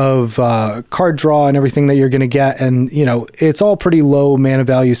amount of card draw and everything that you're going to get, and, it's all pretty low mana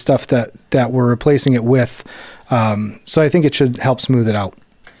value stuff that we're replacing it with. So I think it should help smooth it out.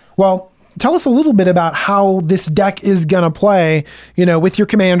 Well, tell us a little bit about how this deck is going to play, with your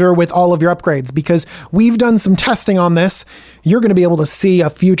commander, with all of your upgrades, because we've done some testing on this. You're going to be able to see a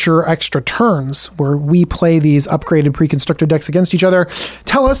future extra turns where we play these upgraded pre-constructed decks against each other.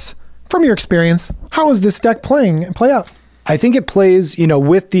 Tell us, from your experience, how is this deck play out? I think it plays,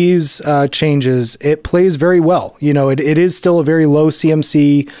 with these changes, it plays very well. It is still a very low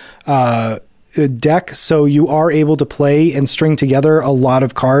CMC deck, so you are able to play and string together a lot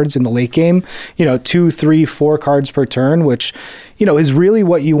of cards in the late game, 2, 3, 4 cards per turn, which, is really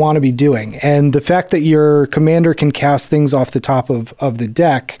what you want to be doing. And the fact that your commander can cast things off the top of the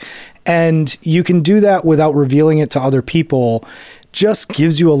deck, and you can do that without revealing it to other people, just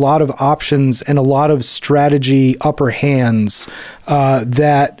gives you a lot of options and a lot of strategy upper hands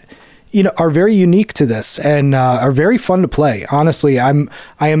that are very unique to this and are very fun to play. Honestly, I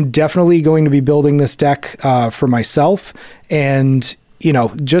am definitely going to be building this deck for myself, and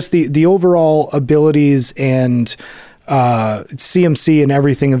just the overall abilities and CMC and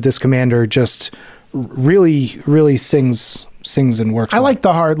everything of this commander just really sings and works. I like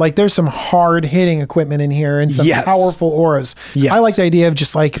the hard, there's some hard hitting equipment in here and some powerful auras. Yes. I like the idea of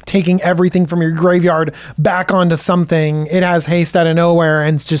just taking everything from your graveyard back onto something. It has haste out of nowhere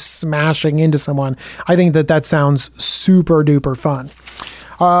and it's just smashing into someone. I think that sounds super duper fun.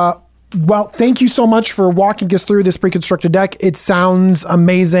 Well, thank you so much for walking us through this pre-constructed deck. It sounds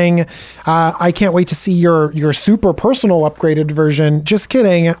amazing. I can't wait to see your super personal upgraded version. Just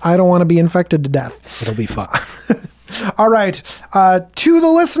kidding. I don't want to be infected to death. It'll be fun. All right. To the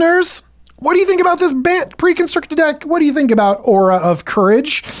listeners, what do you think about this Bant pre-constructed deck? What do you think about Aura of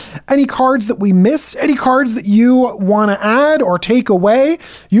Courage? Any cards that we missed? Any cards that you want to add or take away?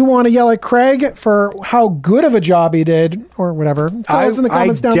 You want to yell at Craig for how good of a job he did or whatever? Tell us in the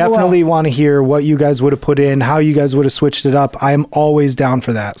comments down below. I definitely want to hear what you guys would have put in, how you guys would have switched it up. I'm always down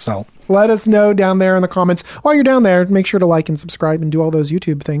for that. So let us know down there in the comments. While you're down there, make sure to like and subscribe and do all those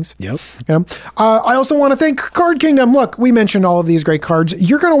YouTube things. Yep. I also want to thank Card Kingdom. Look, we mentioned all of these great cards.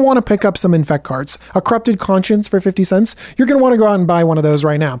 You're going to want to pick up some Infect cards. A Corrupted Conscience for 50 cents. You're going to want to go out and buy one of those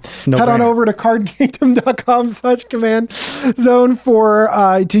right now. Head on over to cardkingdom.com/command zone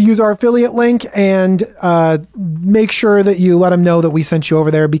to use our affiliate link, and make sure that you let them know that we sent you over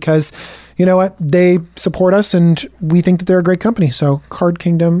there, because you know what? They support us and we think that they're a great company. So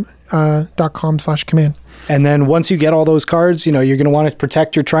cardkingdom.com/command. And then once you get all those cards, you're going to want to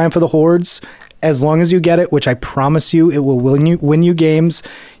protect your Triumph of the Hordes. As long as you get it, which I promise you, it will win you games.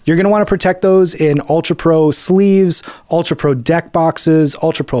 You're going to want to protect those in Ultra Pro sleeves, Ultra Pro deck boxes,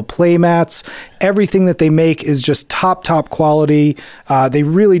 Ultra Pro play mats. Everything that they make is just top quality. They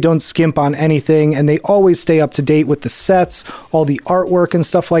really don't skimp on anything, and they always stay up to date with the sets, all the artwork and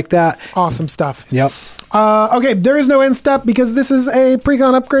stuff like that. Awesome stuff. Yep. Okay, there is no end step because this is a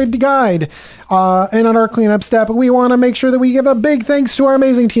Precon upgrade guide. And on our cleanup step, we want to make sure that we give a big thanks to our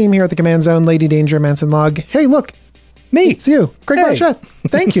amazing team here at the Command Zone, Lady Danger, Manson Log. Hey, look. Me. It's you. Craig Barchett.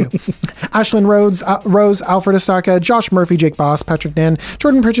 Thank you. Ashlyn Rose, Alfred Asaka, Josh Murphy, Jake Boss, Patrick Nan,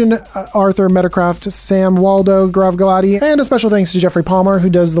 Jordan Pritchard, Arthur Metacraft, Sam Waldo, Grav Galati, and a special thanks to Jeffrey Palmer, who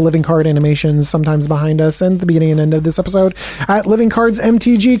does the living card animations sometimes behind us and the beginning and end of this episode at Living Cards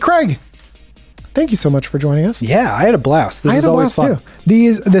MTG. Craig, thank you so much for joining us. Yeah, I had a blast. This is always fun.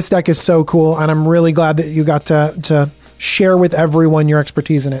 Too. This deck is so cool, and I'm really glad that you got to share with everyone your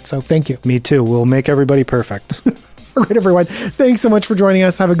expertise in it. So thank you. Me too. We'll make everybody perfect. All right, everyone. Thanks so much for joining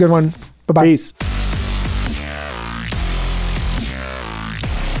us. Have a good one. Bye-bye. Peace.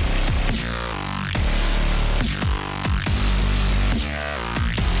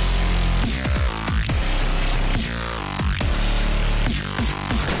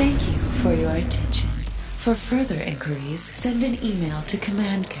 Thank you for your attention. For further inquiries, send an email to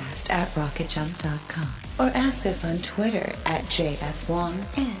commandcast@rocketjump.com or ask us on Twitter @JFWong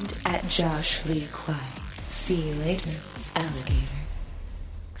and @JoshLeeQuai. See you later, alligator.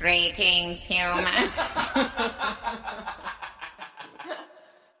 Greetings, humans.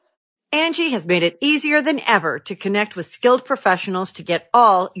 Angie has made it easier than ever to connect with skilled professionals to get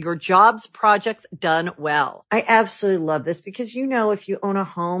all your jobs projects done well. I absolutely love this because, you know, if you own a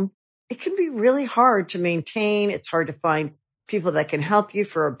home, it can be really hard to maintain. It's hard to find people that can help you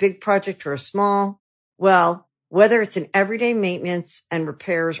for a big project or a small. Well, whether it's in everyday maintenance and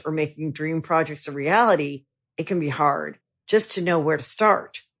repairs or making dream projects a reality, it can be hard just to know where to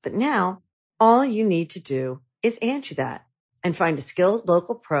start. But now all you need to do is Angie that and find a skilled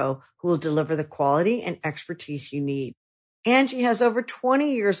local pro who will deliver the quality and expertise you need. Angie has over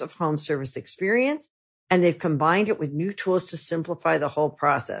 20 years of home service experience, and they've combined it with new tools to simplify the whole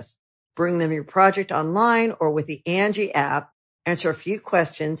process. Bring them your project online or with the Angie app, answer a few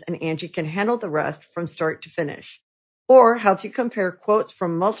questions, and Angie can handle the rest from start to finish. Or help you compare quotes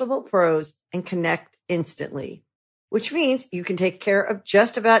from multiple pros and connect instantly, which means you can take care of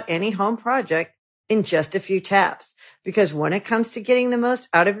just about any home project in just a few taps. Because when it comes to getting the most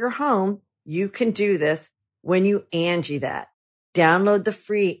out of your home, you can do this when you Angie that. Download the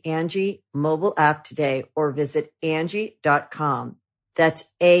free Angie mobile app today or visit Angie.com. That's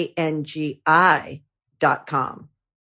ANGI.com.